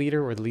talented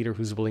leader or the leader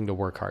who's willing to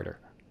work harder?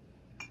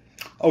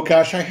 Oh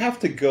gosh, I have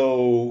to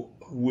go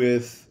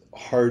with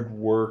hard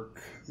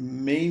work,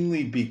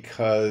 mainly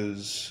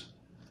because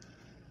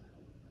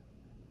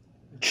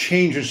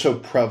change is so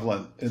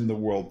prevalent in the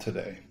world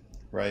today,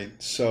 right?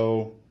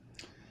 So,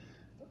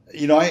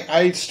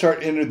 I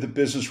entered the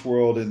business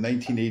world in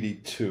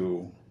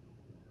 1982,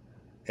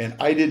 and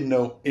I didn't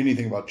know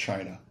anything about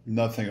China,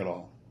 nothing at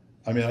all.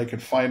 I mean, I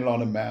could find it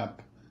on a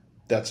map.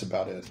 That's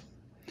about it.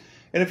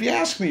 And if you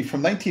ask me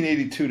from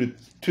 1982 to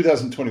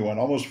 2021,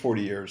 almost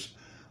 40 years,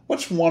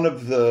 what's one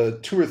of the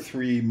 2 or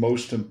 3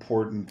 most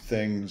important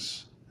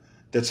things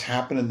that's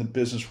happened in the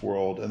business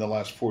world in the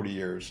last 40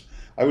 years?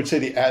 I would say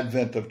the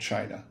advent of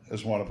China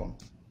is one of them.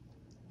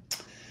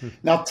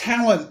 Now,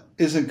 talent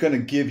isn't going to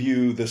give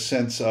you the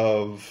sense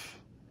of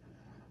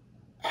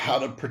how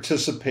to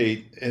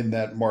participate in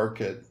that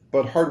market,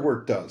 but hard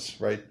work does,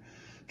 right?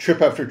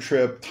 Trip after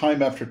trip,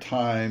 time after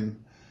time,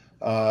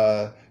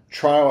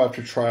 trial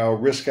after trial,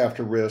 risk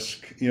after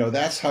risk.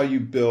 That's how you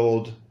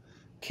build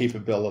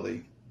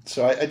capability.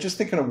 So I just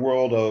think in a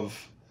world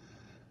of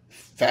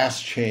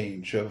fast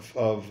change,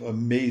 of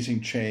amazing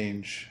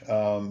change,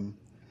 kind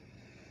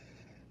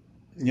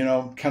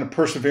of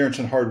perseverance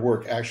and hard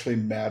work actually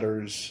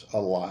matters a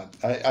lot.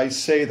 I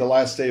say the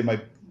last day of my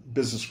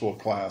business school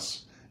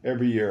class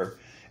every year,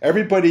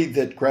 everybody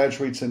that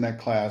graduates in that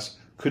class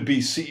could be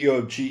CEO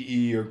of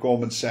GE or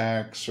Goldman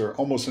Sachs or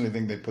almost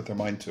anything they put their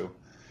mind to.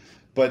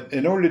 But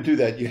in order to do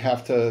that, you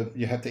have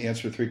to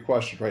answer 3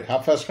 questions, right? How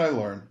fast can I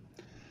learn?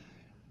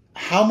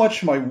 How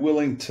much am I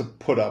willing to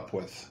put up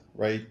with,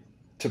 right?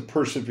 To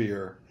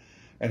persevere?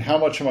 And how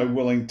much am I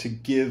willing to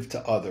give to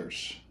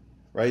others,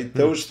 right?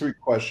 Those 3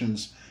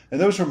 questions. And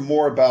those are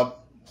more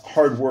about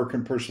hard work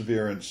and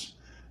perseverance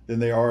than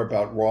they are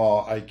about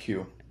raw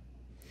IQ.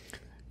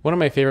 One of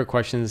my favorite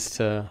questions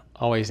to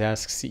always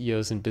ask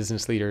CEOs and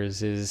business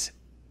leaders is,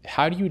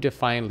 how do you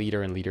define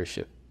leader and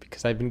leadership?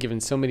 Because I've been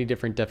given so many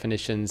different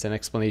definitions and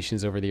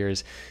explanations over the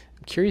years.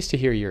 I'm curious to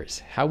hear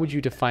yours. How would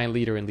you define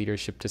leader and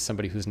leadership to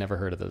somebody who's never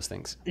heard of those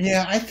things?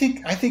 Yeah, I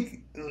think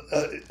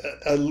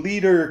a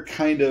leader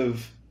kind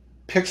of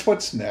picks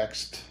what's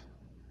next,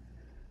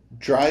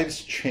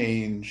 drives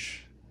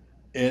change,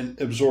 and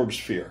absorbs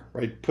fear,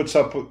 right? Puts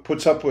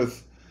up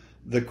with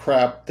the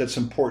crap that's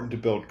important to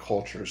build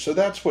culture. So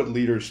that's what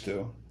leaders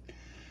do.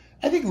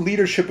 I think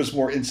leadership is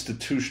more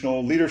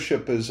institutional.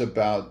 Leadership is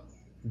about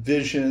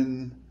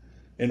vision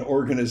and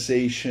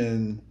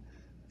organization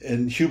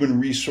and human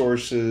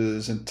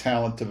resources and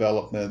talent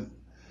development.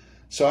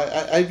 So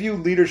I view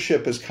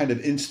leadership as kind of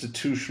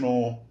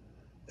institutional,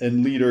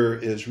 and leader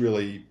is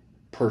really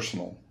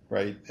personal,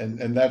 right?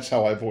 And that's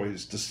how I've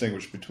always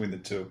distinguished between the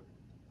 2.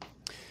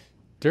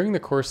 During the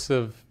course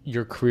of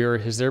your career,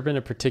 has there been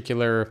a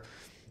particular,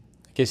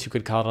 I guess you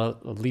could call it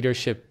a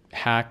leadership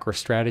hack or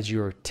strategy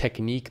or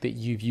technique that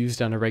you've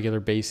used on a regular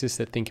basis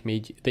that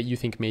you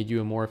think made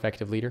you a more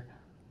effective leader?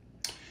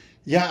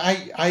 Yeah,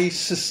 I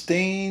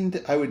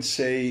sustained, I would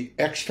say,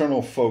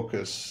 external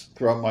focus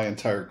throughout my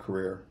entire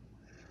career.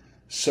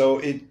 So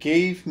it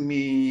gave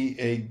me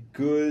a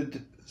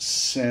good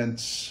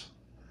sense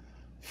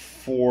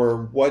for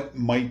what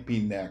might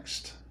be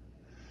next.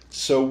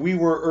 So we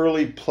were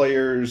early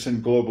players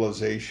in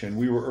globalization.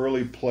 We were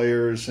early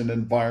players in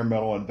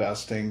environmental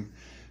investing.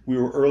 We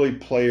were early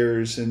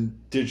players in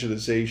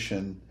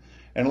digitization.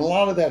 And a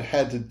lot of that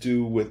had to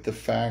do with the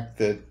fact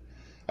that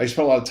I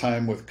spent a lot of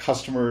time with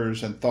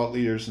customers and thought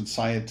leaders and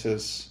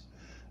scientists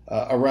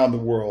around the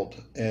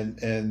world,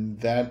 and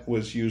that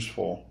was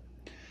useful.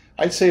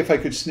 I'd say if I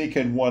could sneak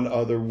in one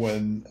other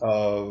one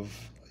of,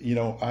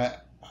 I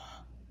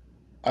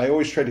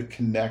always try to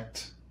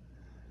connect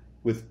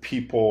with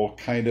people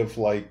kind of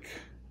like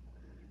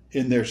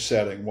in their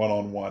setting, one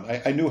on one.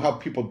 I knew how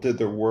people did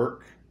their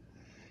work.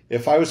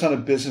 If I was on a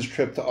business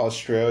trip to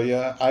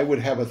Australia, I would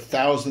have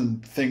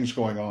 1,000 things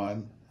going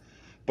on,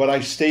 but I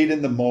stayed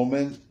in the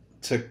moment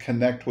to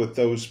connect with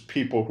those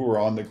people who were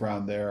on the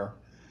ground there.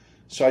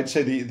 So I'd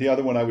say the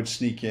other one I would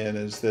sneak in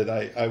is that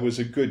I was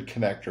a good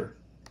connector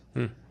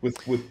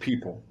with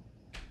people.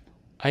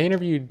 I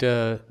interviewed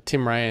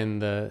Tim Ryan,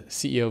 the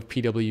CEO of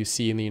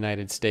PwC in the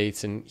United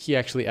States, and he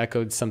actually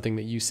echoed something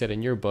that you said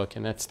in your book,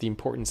 and that's the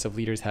importance of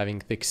leaders having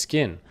thick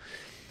skin.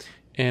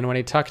 And when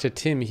I talked to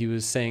Tim, he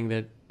was saying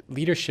that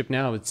leadership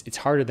now, it's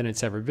harder than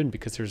it's ever been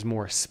because there's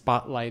more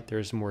spotlight,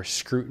 there's more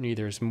scrutiny,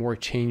 there's more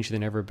change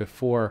than ever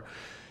before.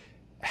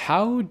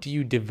 How do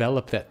you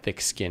develop that thick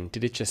skin?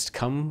 Did it just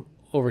come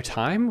over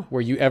time?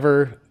 Were you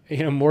ever,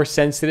 more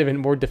sensitive and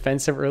more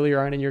defensive earlier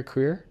on in your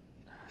career?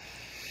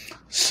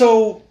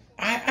 So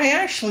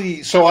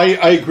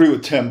I agree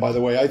with Tim, by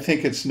the way. I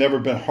think it's never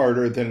been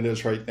harder than it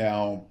is right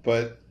now.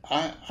 But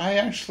I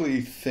actually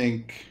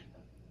think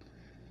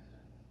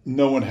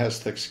no one has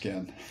thick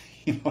skin.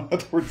 In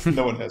other words,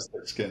 no one has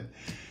thick skin.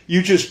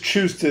 You just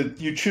choose to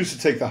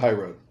take the high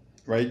road,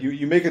 right?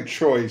 You make a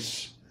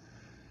choice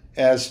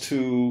as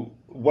to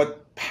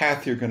what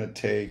path you're going to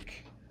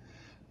take.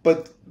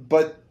 But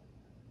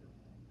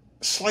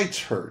slights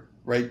hurt,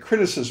 right?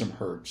 Criticism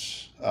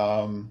hurts.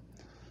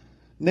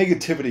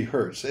 Negativity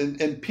hurts.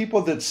 And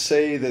people that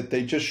say that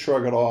they just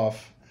shrug it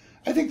off,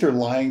 I think they're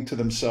lying to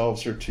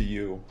themselves or to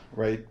you,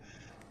 right?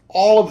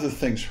 All of the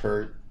things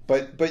hurt,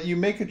 but you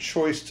make a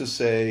choice to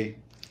say,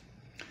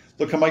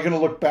 look, am I going to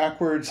look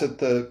backwards at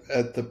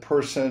the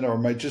person, or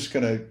am I just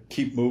going to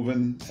keep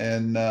moving?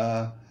 And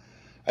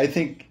I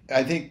think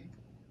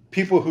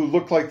people who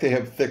look like they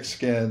have thick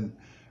skin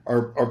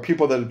are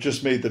people that have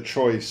just made the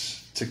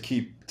choice to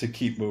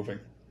keep moving.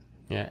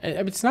 Yeah,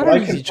 it's not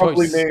an easy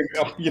choice.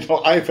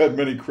 I've had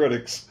many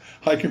critics.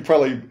 I can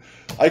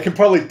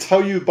probably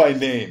tell you by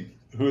name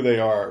who they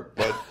are,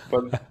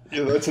 but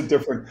that's a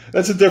different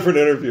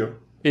interview.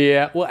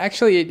 Yeah, well,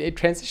 actually, it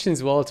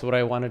transitions well to what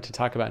I wanted to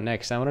talk about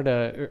next. I wanted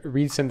to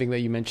read something that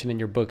you mentioned in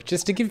your book,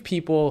 just to give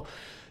people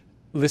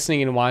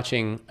listening and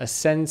watching a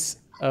sense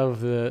of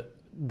the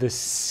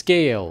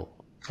scale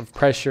of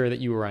pressure that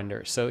you were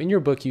under. So in your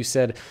book, you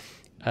said,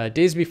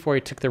 days before I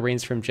took the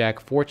reins from Jack,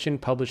 Fortune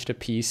published a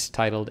piece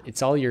titled,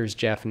 "It's All Yours,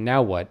 Jeff,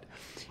 Now What?"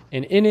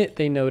 And in it,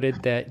 they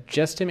noted that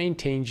just to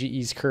maintain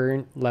GE's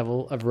current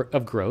level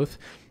of growth,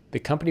 the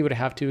company would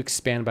have to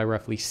expand by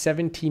roughly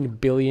 $17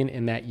 billion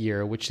in that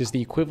year, which is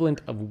the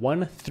equivalent of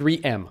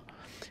 3M.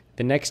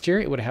 The next year,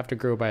 it would have to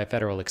grow by a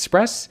Federal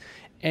Express,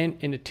 and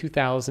in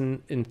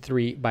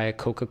 2003 by a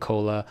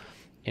Coca-Cola.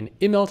 And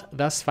Immelt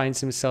thus finds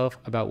himself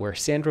about where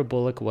Sandra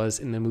Bullock was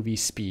in the movie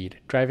Speed,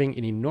 driving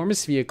an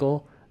enormous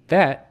vehicle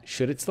that,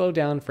 should it slow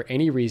down for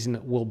any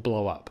reason, will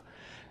blow up.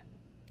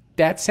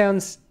 That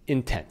sounds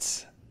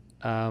intense.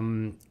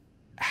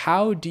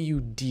 How do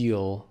you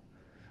deal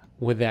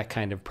with that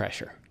kind of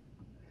pressure?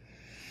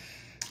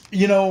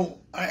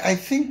 I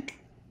think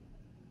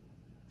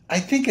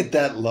at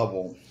that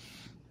level,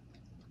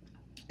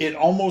 it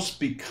almost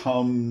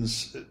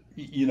becomes,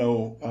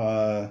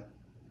 you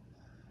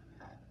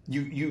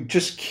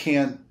just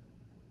can't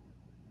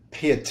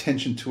pay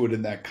attention to it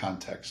in that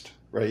context,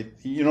 right?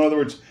 In other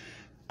words,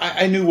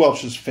 I knew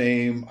Welch's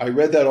fame. I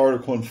read that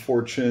article in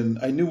Fortune.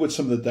 I knew what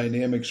some of the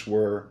dynamics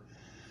were.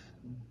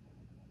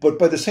 But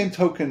by the same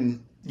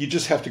token, you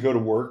just have to go to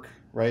work,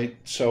 right?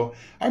 So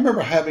I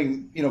remember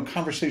having,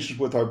 conversations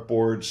with our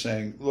board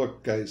saying,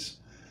 look, guys,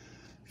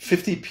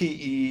 50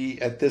 PE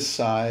at this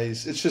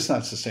size, it's just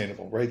not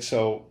sustainable, right?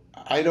 So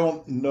I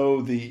don't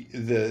know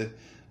the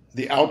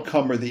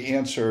outcome or the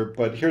answer,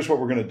 but here's what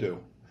we're going to do.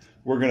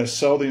 We're going to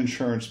sell the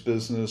insurance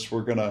business.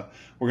 We're going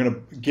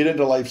to get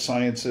into life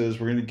sciences.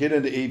 We're going to get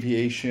into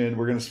aviation.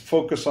 We're going to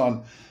focus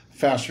on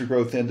faster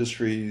growth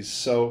industries.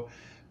 So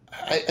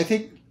I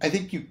think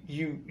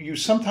you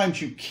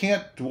sometimes you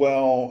can't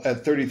dwell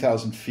at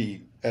 30,000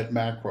 feet at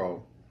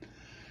macro.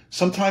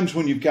 Sometimes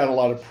when you've got a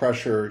lot of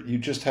pressure, you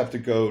just have to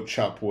go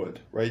chop wood,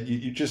 right?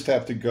 You just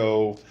have to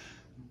go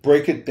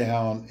break it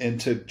down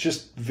into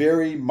just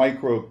very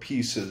micro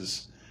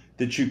pieces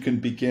that you can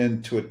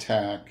begin to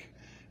attack,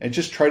 and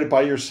just try to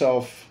buy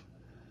yourself,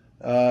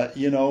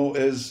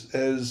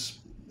 as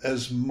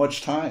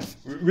much time.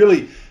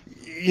 Really,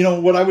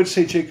 what I would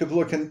say, Jacob,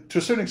 look, and to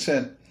a certain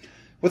extent,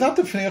 without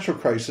the financial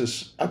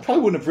crisis, I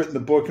probably wouldn't have written the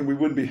book, and we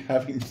wouldn't be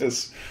having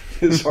this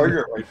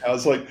argument right now.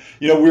 It's like,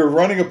 we were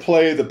running a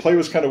play, the play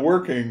was kind of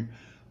working,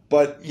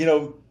 but,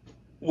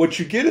 what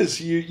you get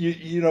is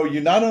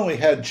you not only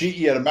had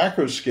GE at a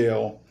macro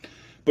scale,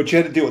 but you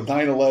had to deal with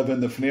 9/11,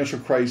 the financial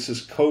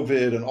crisis,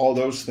 COVID, and all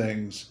those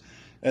things.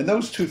 And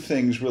those two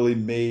things really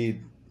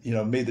made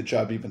the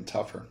job even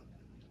tougher.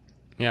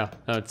 Yeah,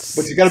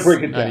 but you got to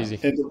break it down. Easy.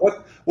 And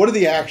what are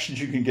the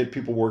actions you can get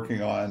people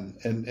working on,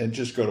 and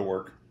just go to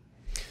work?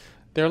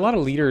 There are a lot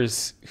of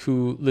leaders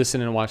who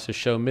listen and watch the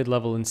show,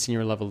 mid-level and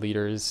senior level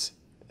leaders.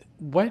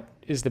 What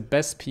is the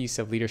best piece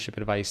of leadership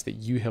advice that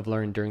you have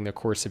learned during the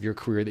course of your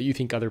career that you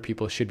think other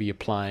people should be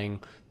applying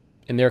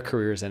in their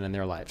careers and in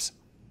their lives?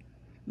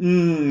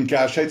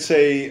 Gosh, I'd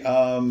say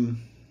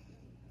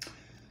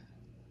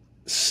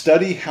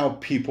study how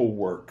people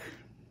work.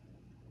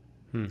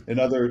 In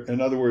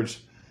other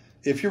words,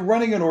 if you're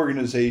running an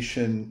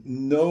organization,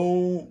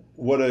 know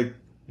what a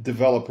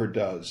developer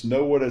does,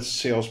 know what a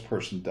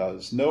salesperson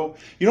does. You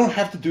don't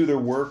have to do their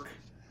work,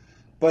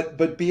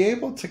 but be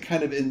able to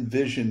kind of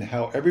envision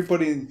how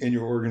everybody in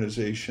your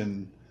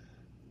organization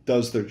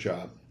does their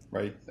job,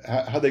 right?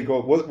 How they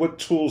go, what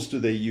tools do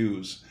they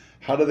use?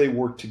 How do they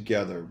work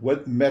together?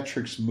 What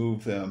metrics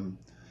move them?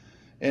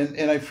 And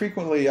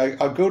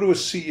I'll go to a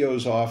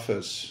CEO's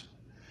office,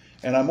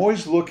 and I'm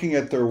always looking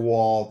at their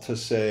wall to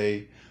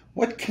say,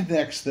 what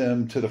connects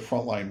them to the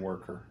frontline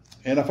worker?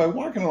 And if I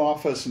walk in an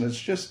office and it's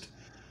just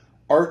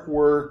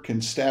artwork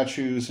and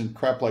statues and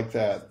crap like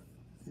that,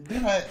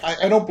 then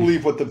I don't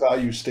believe what the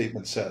value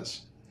statement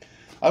says.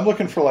 I'm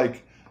looking for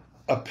like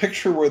a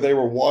picture where they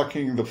were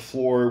walking the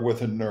floor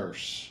with a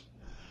nurse,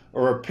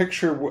 or a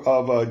picture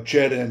of a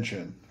jet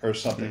engine or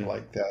something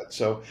like that.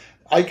 So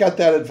I got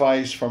that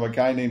advice from a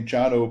guy named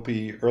John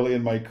Opie early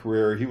in my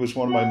career. He was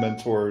one of my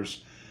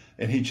mentors.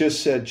 And he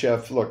just said,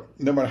 Jeff, look,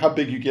 no matter how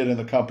big you get in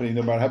the company,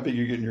 no matter how big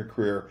you get in your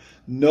career,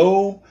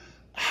 know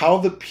how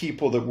the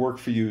people that work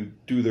for you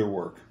do their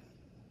work.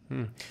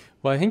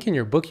 Well, I think in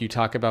your book, you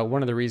talk about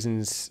one of the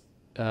reasons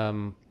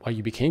why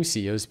you became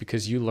CEO is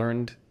because you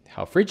learned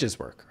how fridges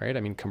work, right?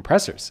 I mean,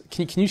 compressors.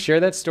 Can you share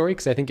that story?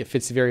 Because I think it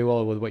fits very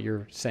well with what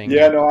you're saying.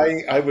 Yeah, no,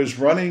 I was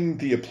running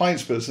the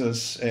appliance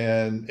business,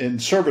 and in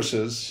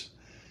services,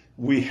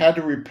 we had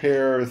to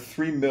repair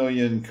 3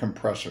 million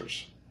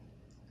compressors.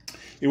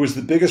 It was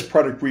the biggest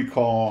product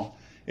recall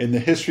in the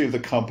history of the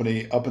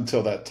company up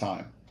until that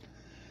time.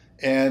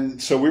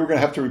 And so we were going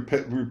to have to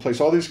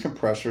replace all these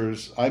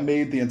compressors. I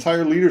made the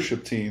entire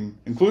leadership team,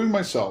 including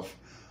myself,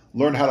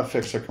 learn how to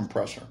fix a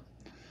compressor.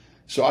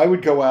 So I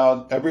would go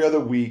out every other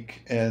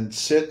week and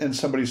sit in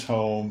somebody's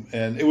home,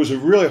 and it was a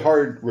really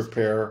hard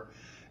repair,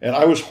 and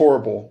I was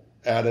horrible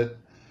at it,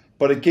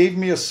 but it gave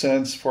me a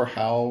sense for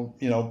how,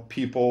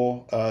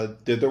 people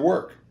did their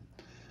work.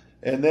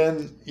 And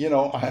then, you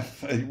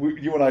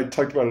and I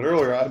talked about it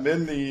earlier. I'm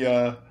in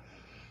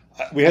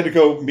we had to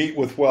go meet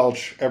with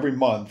Welch every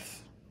month.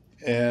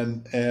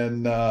 And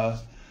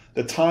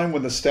the time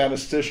when the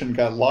statistician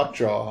got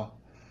lockjaw,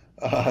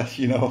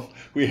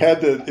 we had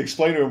to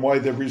explain to him why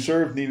the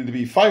reserve needed to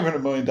be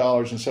 $500 million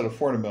instead of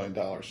 $400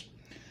 million.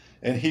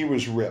 And he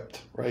was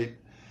ripped, right?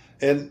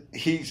 And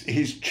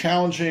he's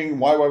challenging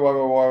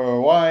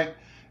why.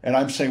 And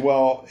I'm saying,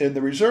 well, in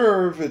the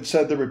reserve, it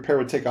said the repair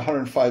would take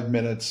 105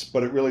 minutes,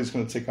 but it really is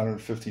going to take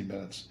 115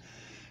 minutes.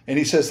 And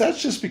he says,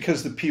 that's just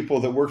because the people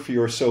that work for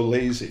you are so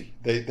lazy.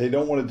 They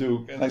don't want to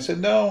do. And I said,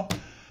 no,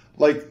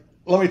 let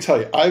me tell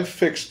you, I've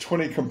fixed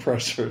 20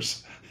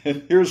 compressors,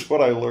 and here's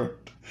what I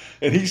learned.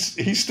 And he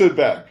stood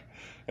back,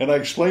 and I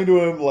explained to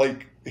him,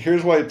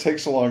 here's why it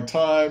takes a long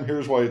time.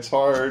 Here's why it's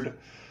hard.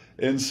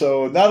 And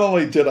so not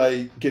only did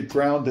I get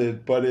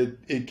grounded, but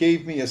it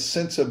gave me a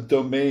sense of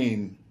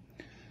domain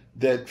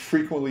that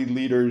frequently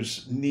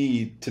leaders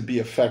need to be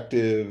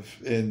effective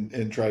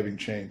in driving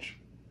change.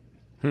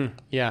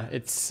 Yeah,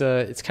 it's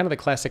kind of the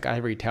classic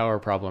ivory tower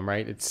problem,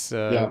 right? It's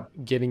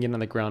getting in on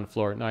the ground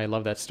floor. No, I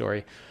love that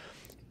story.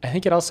 I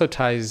think it also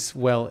ties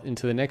well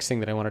into the next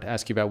thing that I wanted to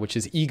ask you about, which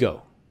is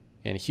ego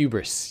and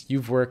hubris.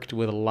 You've worked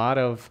with a lot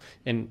of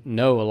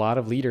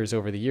leaders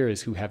over the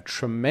years who have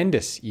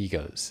tremendous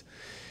egos.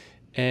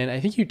 And I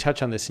think you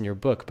touch on this in your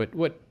book, but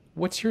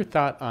what's your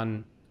thought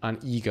on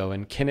ego,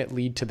 and can it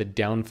lead to the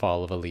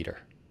downfall of a leader?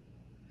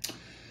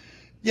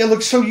 Yeah,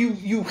 look, so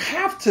you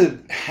have to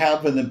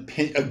have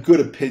a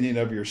good opinion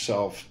of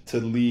yourself to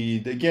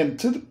lead. Again,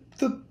 to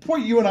the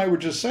point you and I were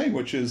just saying,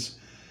 which is,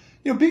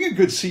 being a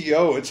good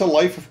CEO, it's a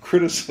life of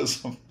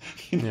criticism.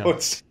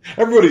 It's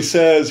everybody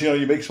says,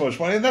 you make so much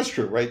money, and that's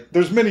true, right?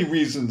 There's many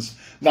reasons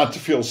not to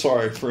feel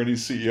sorry for any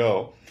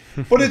CEO,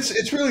 but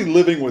it's really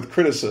living with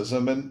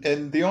criticism,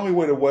 and the only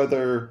way to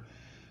weather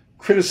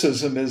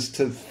criticism is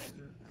to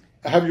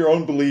have your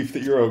own belief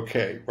that you're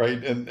okay,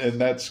 right? And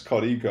that's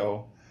called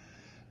ego.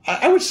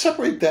 I would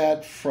separate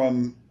that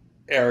from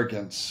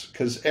arrogance,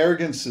 because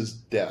arrogance is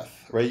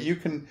death, right? You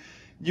can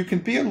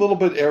be a little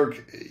bit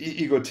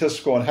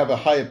egotistical and have a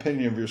high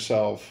opinion of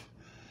yourself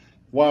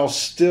while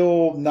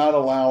still not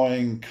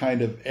allowing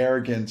kind of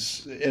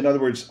arrogance. In other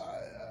words,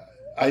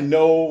 I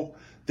know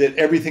that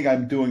everything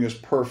I'm doing is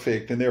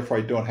perfect and therefore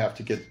I don't have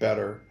to get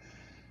better.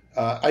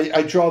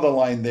 I draw the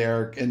line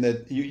there in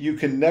that you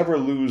can never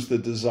lose the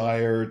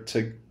desire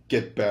to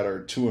get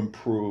better, to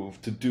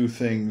improve, to do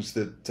things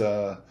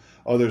that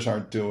others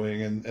aren't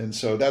doing. And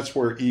so that's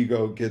where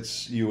ego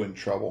gets you in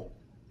trouble.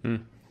 Hmm.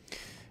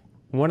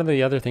 One of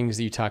the other things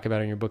that you talk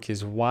about in your book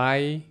is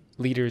why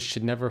leaders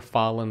should never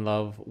fall in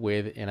love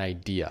with an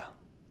idea.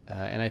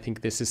 And I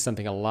think this is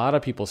something a lot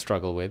of people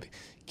struggle with.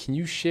 Can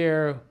you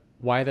share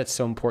why that's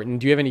so important?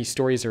 Do you have any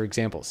stories or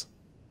examples?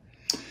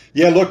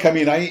 Yeah, look, I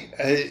mean,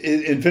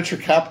 in venture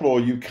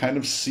capital, you kind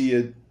of see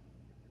it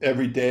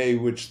every day,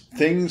 which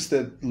things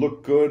that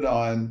look good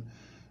on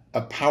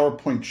a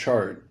PowerPoint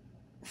chart,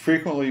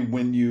 frequently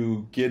when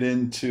you get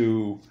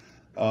into,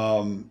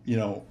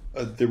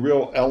 the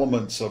real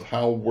elements of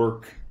how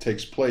work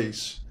takes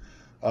place,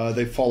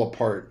 they fall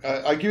apart.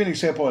 I'll give you an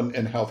example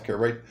in healthcare,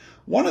 right?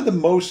 One of the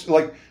most,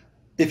 like,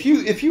 if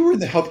you were in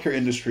the healthcare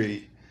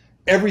industry,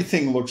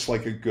 everything looks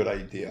like a good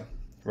idea,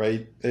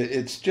 right?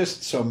 It's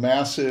just so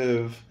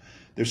massive.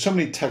 There's so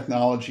many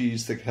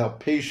technologies that can help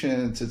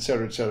patients, et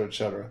cetera, et cetera, et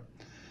cetera.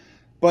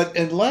 But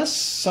unless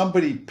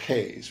somebody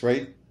pays,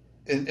 right?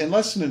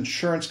 Unless an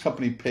insurance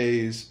company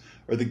pays,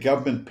 or the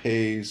government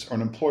pays, or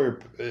an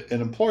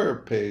employer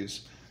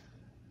pays,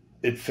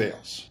 it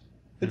fails.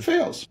 It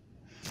fails.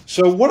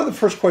 So one of the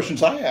first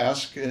questions I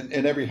ask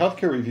in every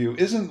healthcare review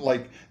isn't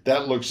like,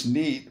 that looks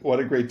neat, what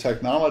a great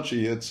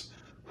technology. It's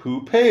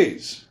who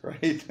pays,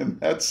 right? And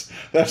that's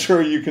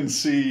where you can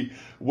see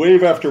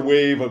wave after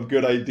wave of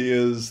good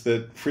ideas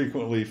that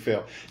frequently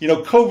fail.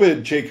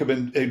 COVID, Jacob,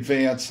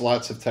 advanced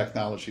lots of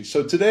technology.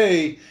 So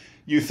today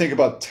you think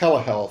about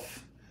telehealth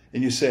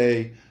and you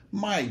say,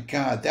 my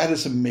God, that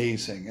is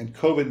amazing. And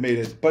COVID made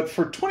it. But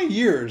for 20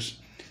 years,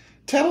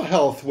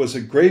 telehealth was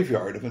a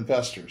graveyard of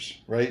investors,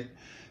 right?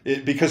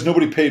 Because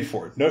nobody paid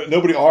for it.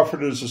 Nobody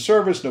offered it as a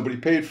service. Nobody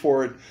paid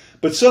for it.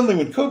 But suddenly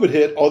when COVID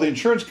hit, all the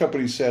insurance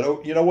companies said,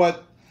 oh, you know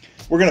what?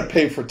 We're going to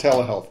pay for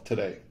telehealth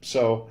today.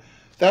 So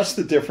that's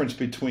the difference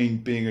between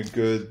being a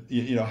good,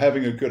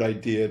 having a good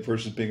idea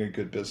versus being a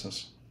good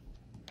business.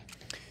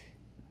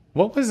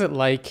 What was it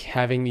like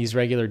having these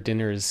regular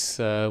dinners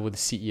with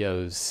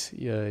CEOs?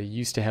 You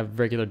used to have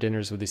regular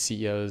dinners with the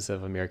CEOs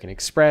of American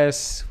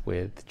Express,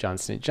 with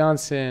Johnson &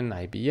 Johnson,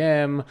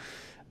 IBM,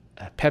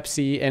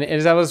 Pepsi. And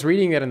as I was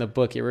reading that in the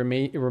book, it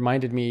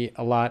reminded me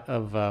a lot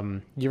of,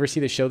 you ever see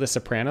the show The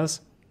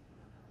Sopranos?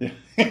 Yeah.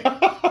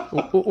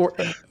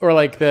 or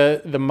like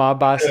the mob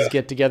bosses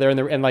get together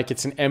and like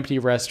it's an empty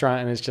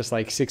restaurant and it's just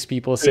like six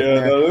people sitting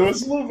there. No, it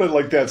was a little bit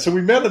like that. So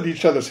we met at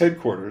each other's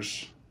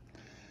headquarters.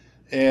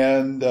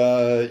 And,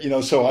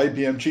 so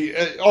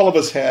IBM, all of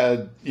us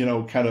had,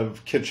 kind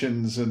of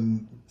kitchens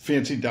and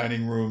fancy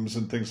dining rooms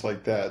and things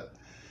like that.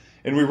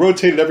 And we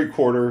rotated every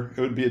quarter.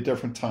 It would be a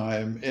different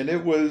time. And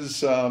it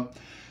was,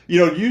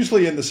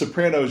 usually in The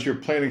Sopranos, you're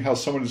planning how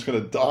someone is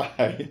going to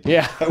die.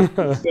 Yeah.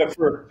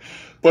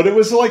 But it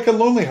was like a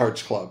Lonely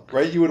Hearts Club,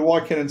 right? You would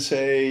walk in and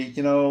say,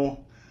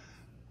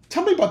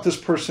 tell me about this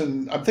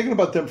person. I'm thinking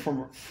about them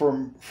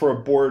for a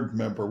board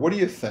member. What do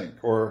you think?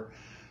 Or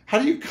how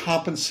do you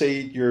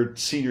compensate your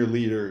senior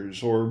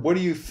leaders? Or what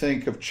do you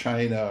think of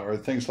China or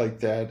things like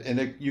that?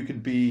 And you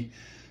could be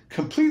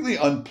completely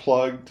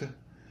unplugged.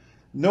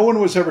 No one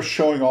was ever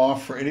showing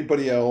off for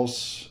anybody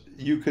else.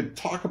 You could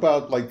talk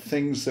about like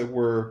things that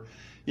were,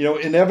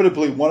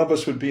 inevitably one of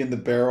us would be in the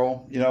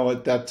barrel,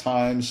 at that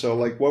time. So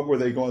like, what were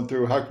they going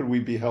through? How could we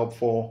be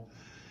helpful?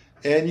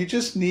 And you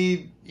just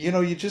need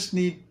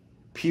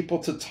people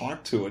to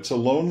talk to. It's a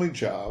lonely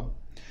job.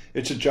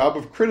 It's a job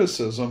of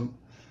criticism.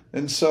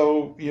 And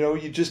so,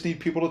 you just need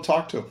people to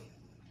talk to.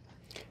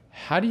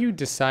 How do you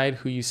decide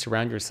who you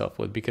surround yourself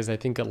with? Because I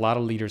think a lot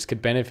of leaders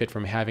could benefit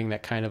from having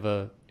that kind of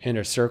a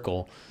inner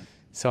circle.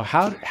 So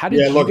how did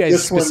you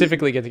guys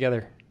specifically get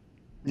together?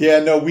 Yeah,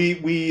 no, we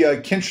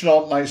Ken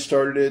Chenault and I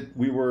started it.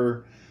 We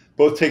were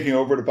both taking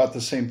over at about the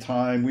same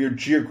time. We are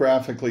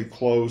geographically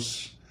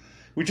close.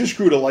 We just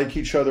grew to like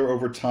each other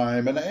over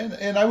time.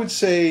 And I would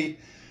say,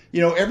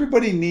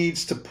 everybody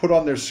needs to put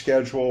on their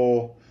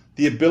schedule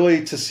the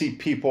ability to see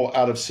people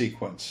out of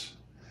sequence.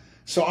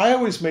 So I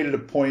always made it a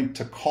point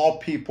to call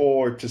people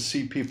or to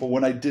see people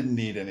when I didn't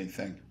need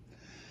anything.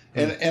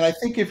 And I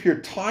think if you're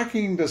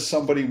talking to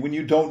somebody when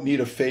you don't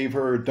need a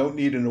favor, don't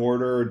need an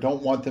order,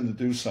 don't want them to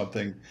do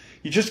something,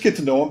 you just get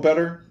to know them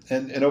better.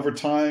 And over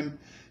time,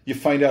 you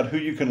find out who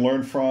you can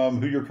learn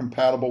from, who you're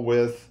compatible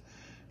with.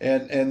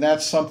 And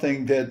that's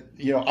something that,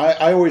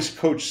 I always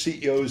coach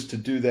CEOs to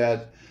do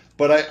that,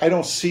 but I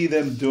don't see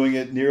them doing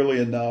it nearly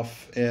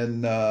enough.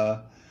 And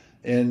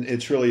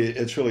it's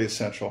really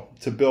essential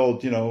to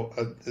build,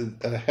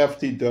 a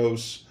hefty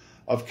dose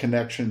of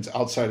connections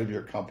outside of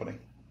your company.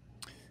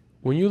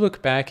 When you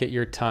look back at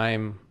your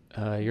time,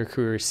 your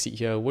career as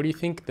CEO, what do you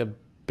think the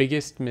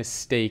biggest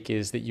mistake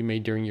is that you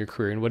made during your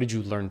career, and what did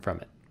you learn from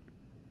it?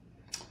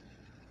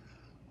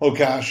 Oh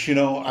gosh,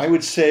 I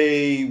would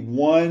say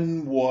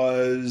one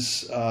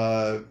was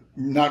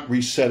not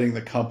resetting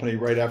the company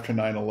right after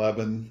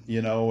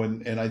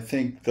 9/11, and I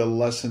think the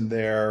lesson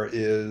there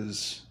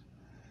is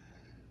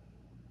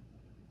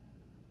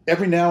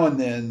every now and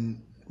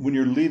then when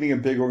you're leading a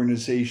big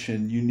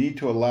organization, you need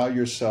to allow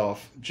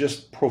yourself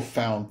just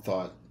profound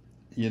thought.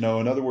 In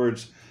other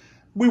words,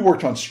 we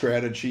worked on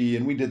strategy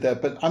and we did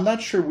that, but I'm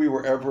not sure we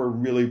were ever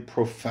really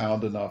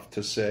profound enough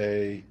to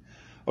say,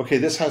 okay,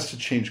 this has to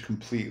change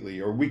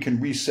completely, or we can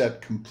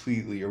reset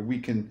completely, or we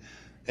can,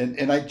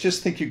 and I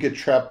just think you get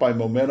trapped by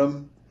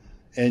momentum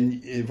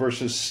and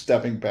versus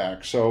stepping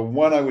back. So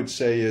one I would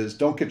say is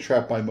don't get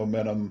trapped by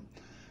momentum.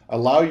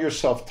 Allow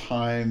yourself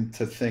time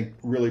to think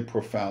really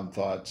profound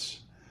thoughts.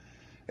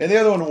 And the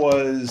other one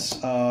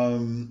was,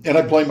 and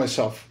I blame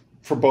myself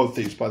for both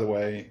these, by the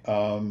way.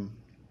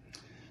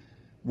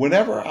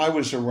 Whenever I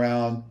was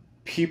around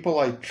people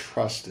I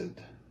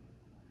trusted,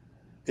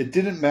 it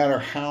didn't matter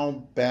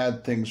how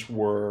bad things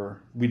were,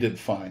 we did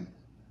fine.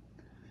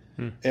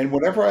 And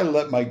whenever I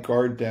let my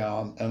guard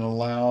down and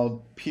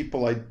allowed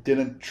people I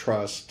didn't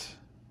trust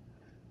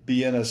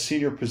be in a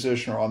senior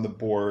position or on the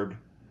board,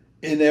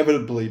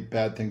 inevitably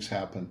bad things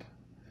happened.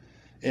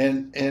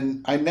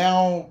 And I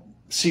now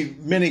see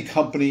many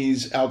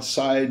companies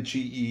outside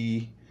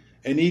GE,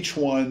 and each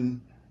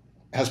one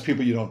has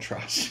people you don't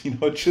trust.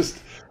 It's just,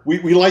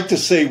 we like to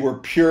say we're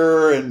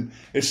pure and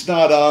it's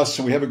not us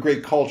and we have a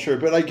great culture,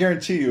 but I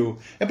guarantee you,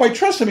 and by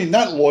trust, I mean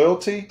not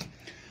loyalty.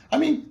 I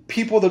mean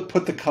people that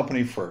put the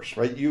company first,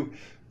 right?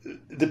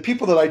 The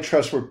people that I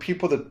trust were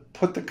people that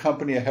put the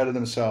company ahead of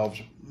themselves.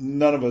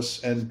 None of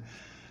us, and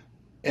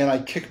I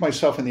kick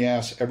myself in the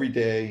ass every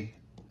day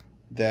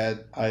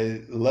that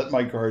I let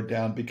my guard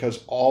down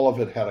because all of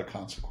it had a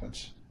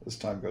consequence as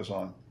time goes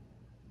on.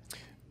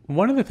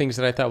 One of the things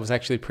that I thought was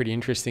actually pretty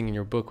interesting in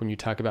your book when you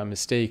talk about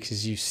mistakes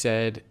is you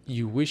said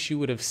you wish you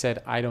would have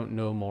said, I don't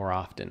know, more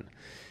often.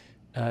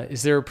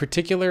 Is there a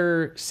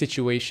particular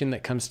situation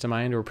that comes to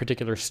mind or a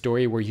particular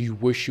story where you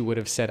wish you would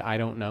have said, I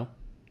don't know?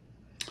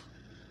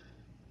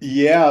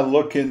 Yeah,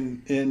 look,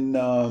 in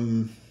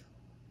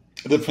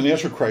the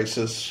financial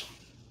crisis,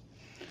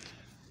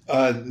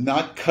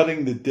 not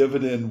cutting the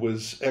dividend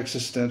was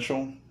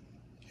existential.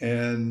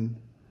 And,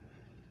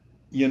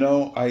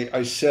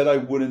 I said I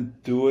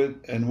wouldn't do it.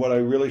 And what I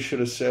really should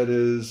have said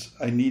is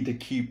I need to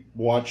keep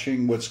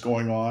watching what's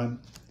going on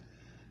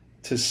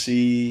to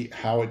see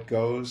how it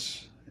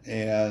goes.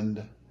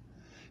 And,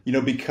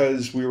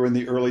 because we were in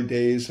the early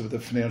days of the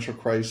financial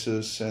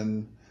crisis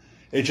and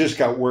it just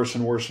got worse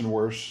and worse and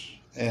worse.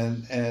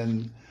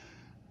 And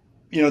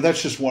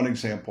that's just one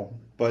example.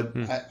 But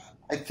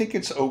I think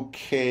it's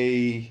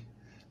okay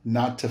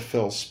not to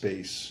fill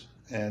space.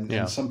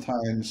 And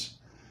sometimes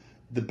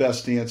the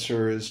best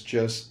answer is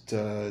just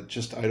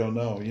I don't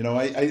know.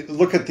 I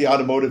look at the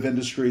automotive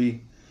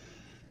industry.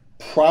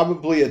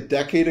 Probably a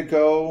decade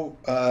ago,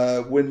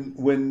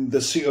 when the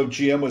CEO of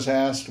GM was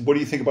asked, "What do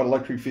you think about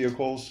electric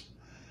vehicles?"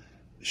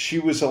 she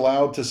was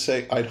allowed to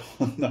say, "I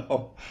don't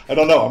know. I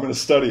don't know. I'm going to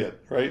study it."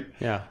 Right?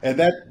 Yeah. And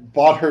that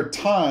bought her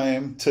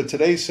time to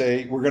today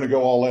say, "We're going to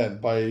go all in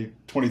by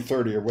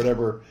 2030 or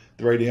whatever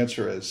the right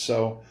answer is."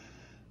 So,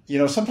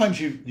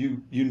 sometimes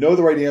you know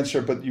the right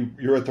answer, but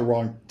you're at the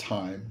wrong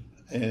time.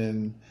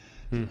 And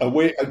a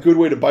good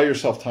way to buy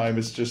yourself time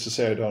is just to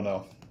say, "I don't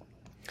know."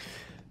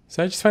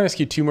 So I just want to ask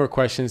you two more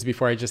questions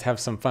before I just have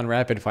some fun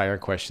rapid fire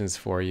questions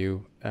for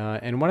you.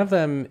 And one of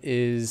them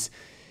is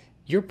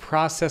your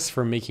process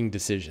for making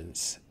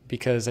decisions,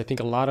 because I think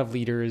a lot of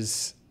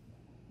leaders,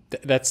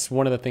 that's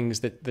one of the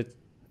things that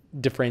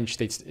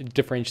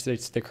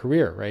differentiates their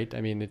career, right? I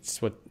mean,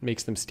 it's what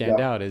makes them stand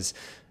out is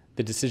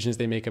the decisions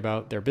they make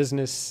about their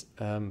business,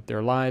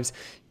 their lives.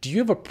 Do you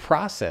have a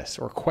process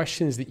or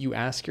questions that you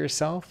ask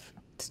yourself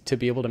to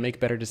be able to make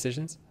better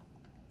decisions?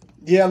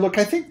 Yeah, look,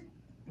 I think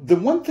the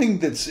one thing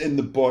that's in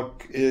the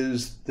book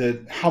is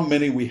that how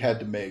many we had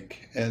to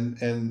make, and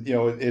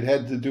it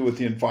had to do with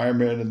the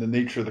environment and the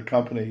nature of the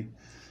company.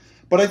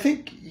 But I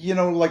think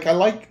I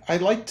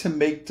like to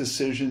make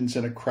decisions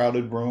in a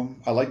crowded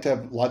room. I like to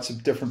have lots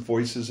of different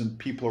voices and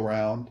people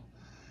around.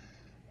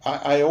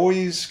 I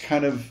always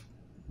kind of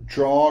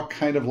draw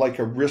kind of like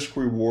a risk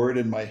reward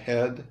in my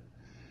head,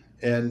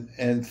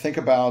 and think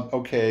about,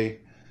 okay,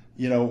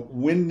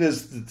 when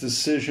does the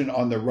decision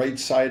on the right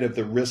side of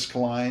the risk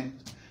line?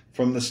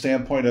 From the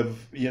standpoint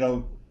of,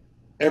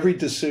 every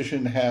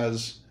decision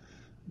has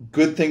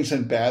good things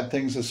and bad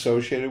things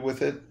associated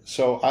with it.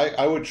 So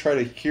I would try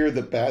to hear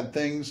the bad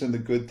things and the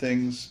good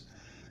things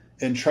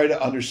and try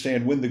to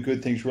understand when the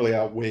good things really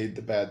outweighed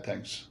the bad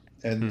things.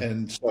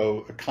 And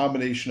so a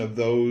combination of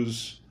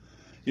those,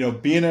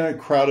 being in a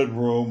crowded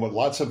room with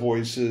lots of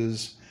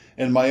voices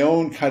and my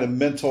own kind of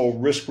mental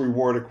risk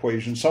reward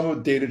equation, some of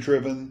it data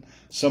driven,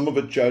 some of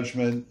it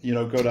judgment,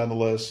 go down the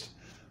list.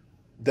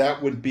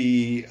 That would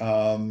be,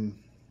 kind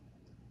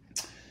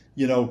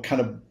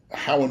of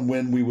how and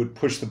when we would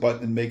push the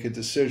button and make a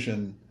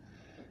decision.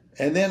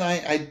 And then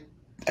I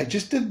I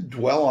just didn't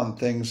dwell on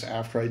things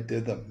after I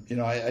did them.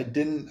 I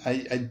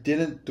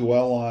didn't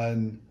dwell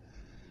on,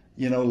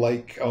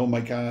 like, oh my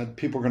God,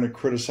 people are going to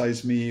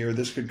criticize me or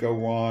this could go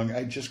wrong.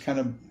 I just kind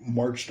of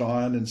marched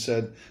on and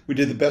said, we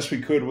did the best we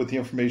could with the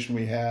information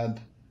we had.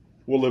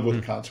 We'll live with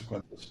the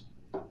consequences.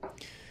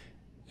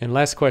 And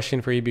last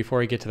question for you before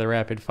we get to the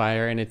rapid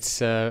fire, and it's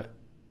the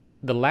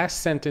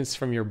last sentence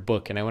from your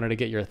book, and I wanted to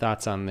get your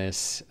thoughts on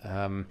this.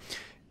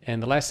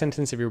 And the last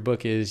sentence of your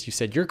book is, you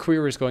said, your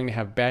career is going to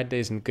have bad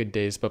days and good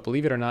days, but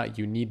believe it or not,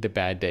 you need the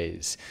bad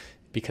days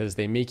because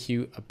they make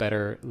you a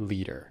better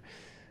leader.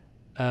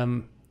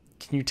 Can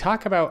you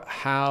talk about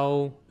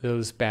how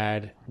those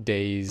bad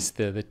days,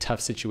 the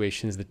tough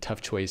situations, the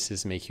tough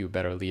choices make you a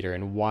better leader,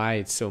 and why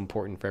it's so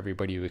important for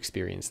everybody to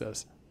experience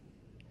those?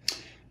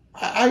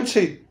 I would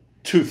say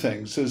two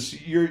things.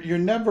 Is you're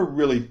never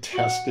really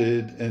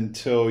tested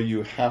until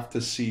you have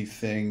to see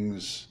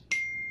things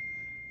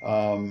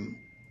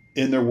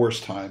in their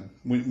worst time,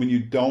 when you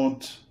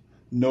don't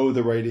know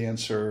the right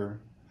answer,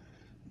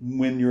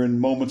 when you're in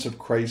moments of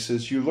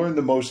crisis. You learn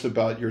the most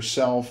about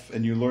yourself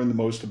and you learn the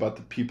most about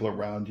the people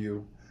around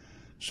you.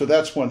 So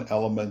that's one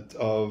element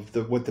of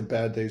what the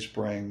bad days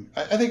bring.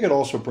 I think it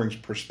also brings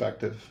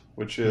perspective,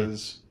 which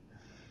is,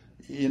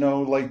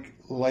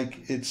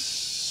 like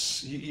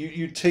it's,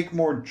 you take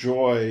more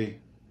joy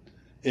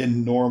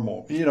in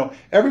normal.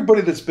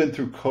 Everybody that's been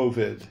through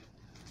COVID,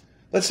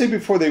 let's say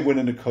before they went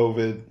into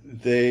COVID,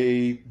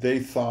 they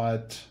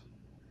thought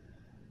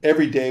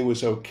every day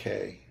was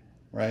okay,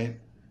 right?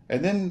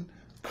 And then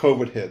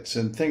COVID hits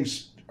and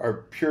things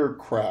are pure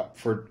crap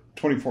for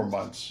 24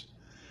 months.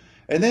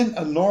 And then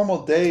a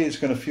normal day is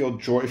going to feel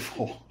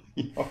joyful.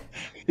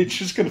 It's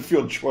just going to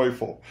feel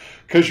joyful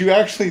because you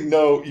actually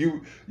know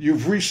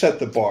you've reset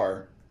the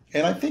bar.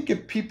 And I think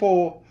if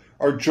people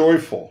are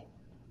joyful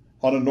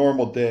on a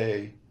normal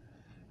day,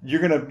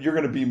 you're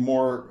gonna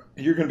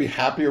be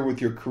happier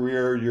with your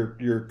career.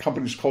 Your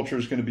company's culture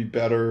is going to be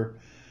better.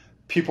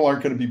 People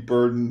aren't going to be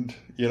burdened.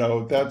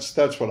 That's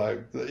that's why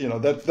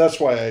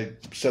I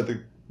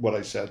said what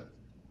I said.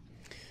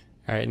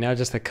 All right, now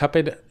just a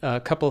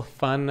couple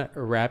fun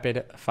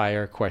rapid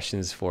fire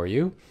questions for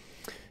you.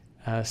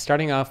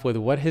 Starting off with,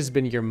 what has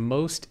been your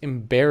most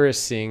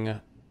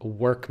embarrassing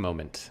work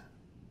moment?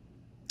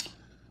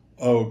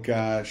 Oh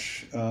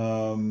gosh.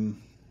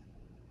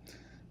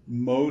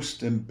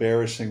 Most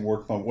embarrassing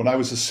work moment. When I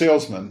was a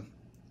salesman,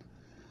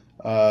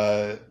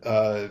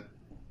 a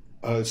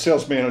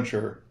sales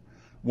manager,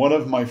 one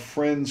of my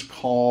friends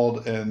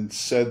called and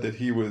said that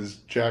he was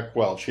Jack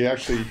Welch. He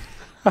actually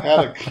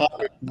had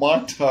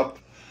mocked up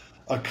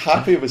a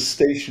copy of his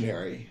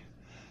stationery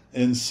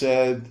and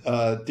said,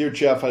 "Dear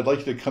Jeff, I'd like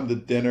you to come to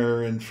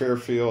dinner in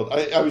Fairfield."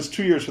 I was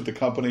 2 years with the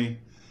company,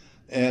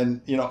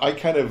 and I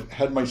kind of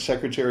had my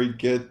secretary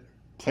get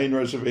plane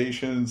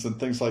reservations and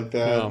things like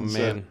that. Oh, and man.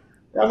 Said,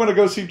 I'm going to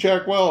go see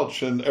Jack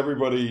Welch. And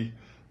everybody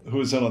who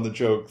was in on the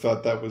joke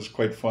thought that was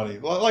quite funny.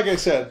 Like I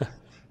said,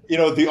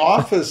 The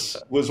Office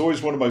was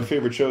always one of my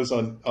favorite shows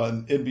on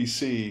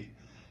NBC.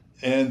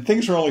 And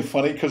things are only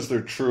funny because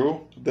they're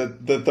true. That's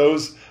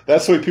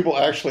the way people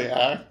actually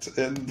act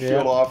in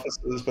field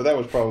offices. But that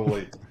was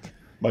probably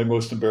my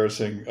most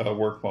embarrassing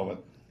work moment.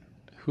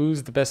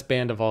 Who's the best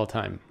band of all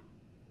time?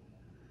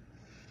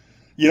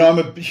 I'm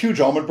a huge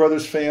Allman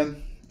Brothers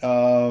fan.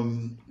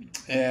 And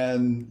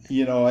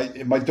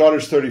my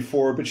daughter's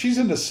 34, but she's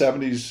in the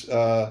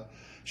 70s.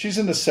 She's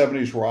in the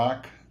 70s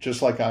rock,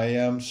 just like I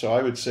am. So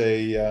I would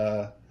say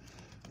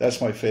that's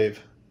my fave.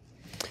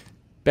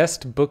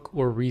 Best book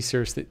or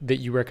resource that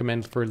you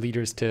recommend for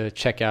leaders to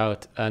check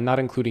out, not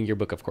including your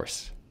book, of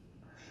course.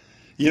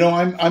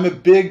 I'm a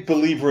big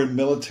believer in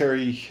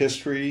military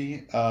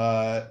history.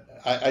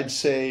 I'd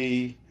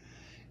say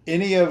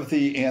any of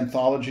the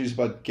anthologies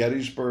about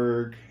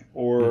Gettysburg,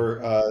 or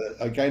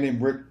a guy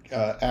named Rick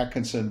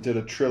Atkinson did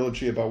a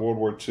trilogy about World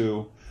War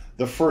II,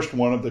 the first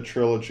one of the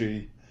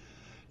trilogy.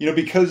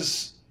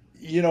 Because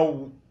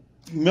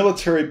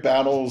military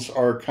battles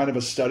are kind of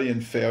a study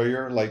in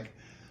failure. Like,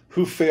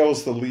 who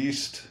fails the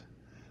least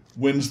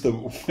wins the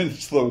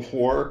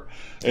war,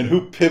 and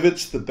who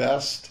pivots the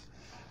best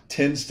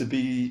tends to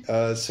be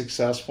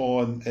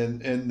successful. And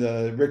in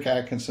the Rick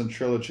Atkinson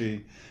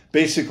trilogy,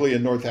 basically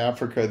in North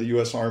Africa, the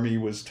U.S. Army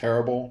was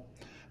terrible.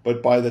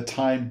 But by the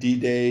time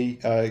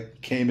D-Day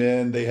came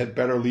in, they had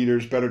better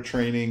leaders, better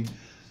training,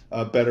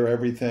 better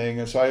everything.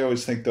 And so I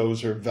always think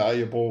those are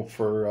valuable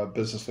for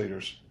business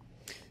leaders.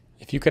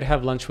 If you could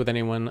have lunch with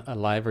anyone,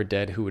 alive or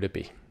dead, who would it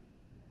be?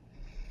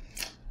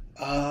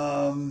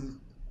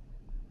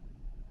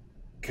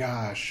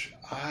 Gosh,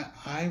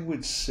 I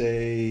would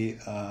say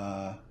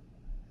Joe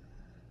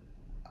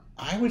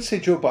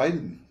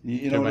Biden.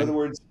 In other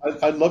words,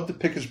 I'd love to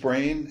pick his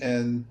brain,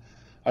 and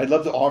I'd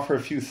love to offer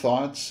a few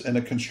thoughts in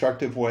a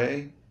constructive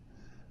way.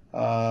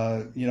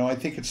 I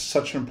think it's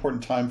such an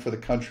important time for the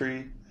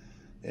country.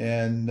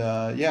 And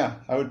I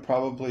would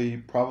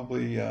probably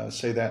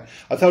say that.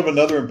 I thought of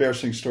another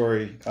embarrassing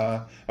story.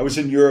 I was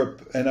in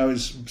Europe, and I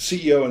was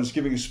CEO and I was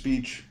giving a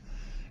speech.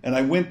 And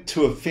I went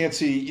to a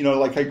fancy,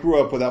 like I grew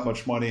up without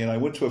much money, and I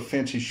went to a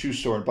fancy shoe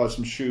store and bought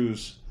some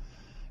shoes.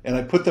 And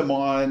I put them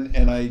on,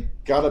 and I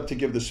got up to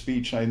give the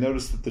speech, and I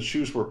noticed that the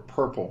shoes were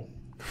purple.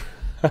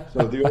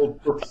 So the old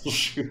purple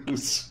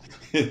shoes,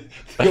 the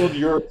old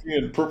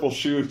European purple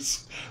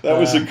shoes. That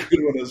was a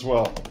good one as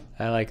well.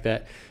 I like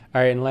that.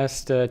 All right, and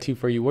last two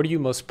for you. What are you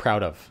most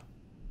proud of?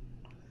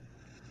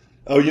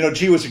 Oh,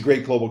 GE was a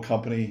great global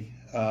company.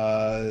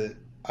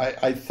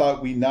 I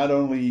thought we not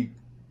only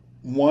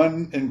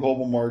won in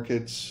global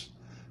markets,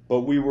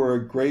 but we were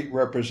a great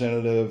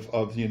representative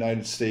of the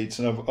United States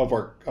and of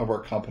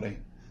our company.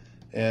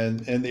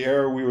 And in the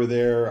era we were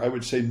there, I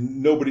would say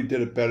nobody did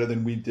it better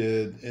than we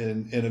did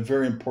in a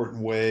very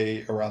important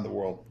way around the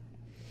world.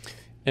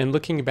 And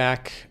looking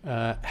back,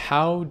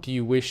 how do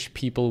you wish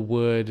people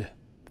would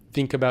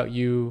think about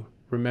you,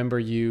 remember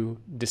you,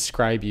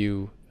 describe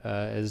you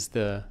as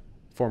the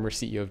former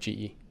CEO of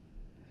GE?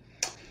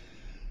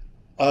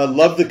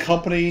 Love the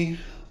company,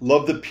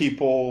 love the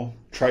people,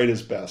 tried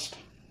his best.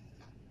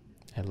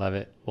 I love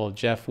it. Well,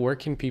 Jeff, where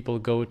can people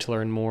go to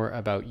learn more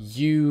about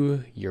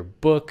you, your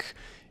book,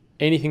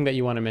 anything that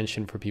you want to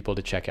mention for people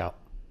to check out?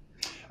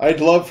 I'd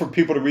love for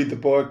people to read the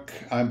book.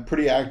 I'm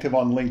pretty active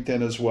on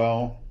LinkedIn as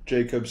well,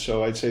 Jacob.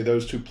 So I'd say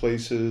those two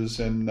places.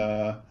 And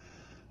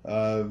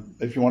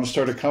if you want to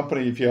start a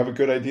company, if you have a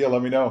good idea,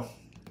 let me know.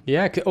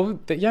 Yeah.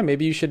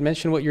 Maybe you should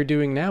mention what you're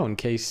doing now in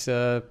case.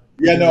 I'm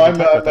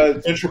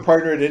a venture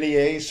partner at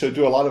NEA, so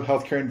do a lot of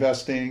healthcare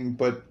investing,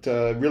 but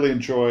really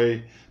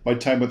enjoy my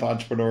time with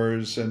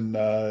entrepreneurs and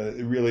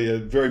really a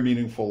very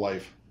meaningful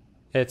life.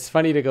 It's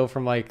funny to go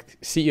from like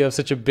CEO of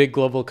such a big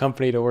global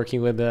company to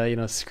working with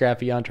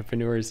scrappy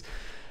entrepreneurs.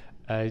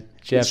 Jeff,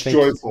 it's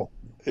joyful.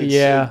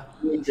 It's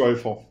really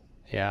joyful.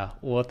 Yeah.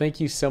 Well, thank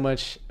you so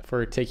much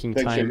for taking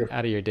time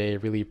out of your day. I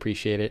really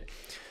appreciate it.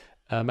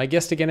 My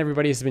guest again,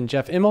 everybody, has been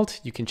Jeff Immelt.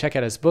 You can check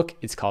out his book.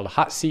 It's called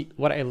Hot Seat: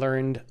 What I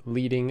Learned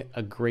Leading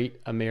a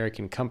Great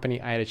American Company.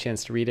 I had a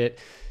chance to read it.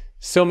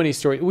 So many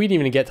stories. We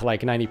didn't even get to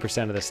like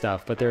 90% of the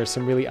stuff, but there are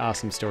some really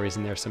awesome stories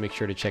in there. So make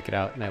sure to check it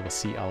out, and I will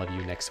see all of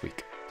you next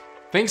week.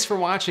 Thanks for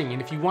watching,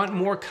 and if you want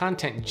more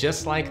content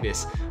just like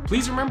this,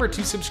 please remember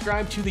to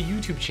subscribe to the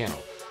YouTube channel.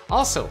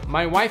 Also,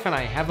 my wife and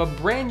I have a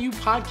brand new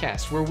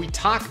podcast where we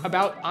talk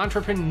about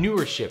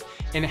entrepreneurship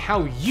and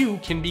how you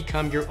can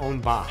become your own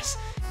boss.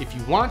 If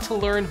you want to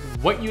learn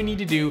what you need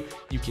to do,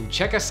 you can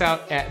check us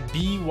out at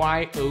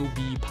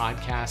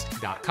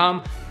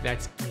byobpodcast.com.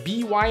 That's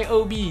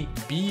BYOB,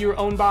 Be Your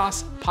Own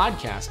Boss,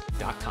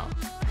 podcast.com.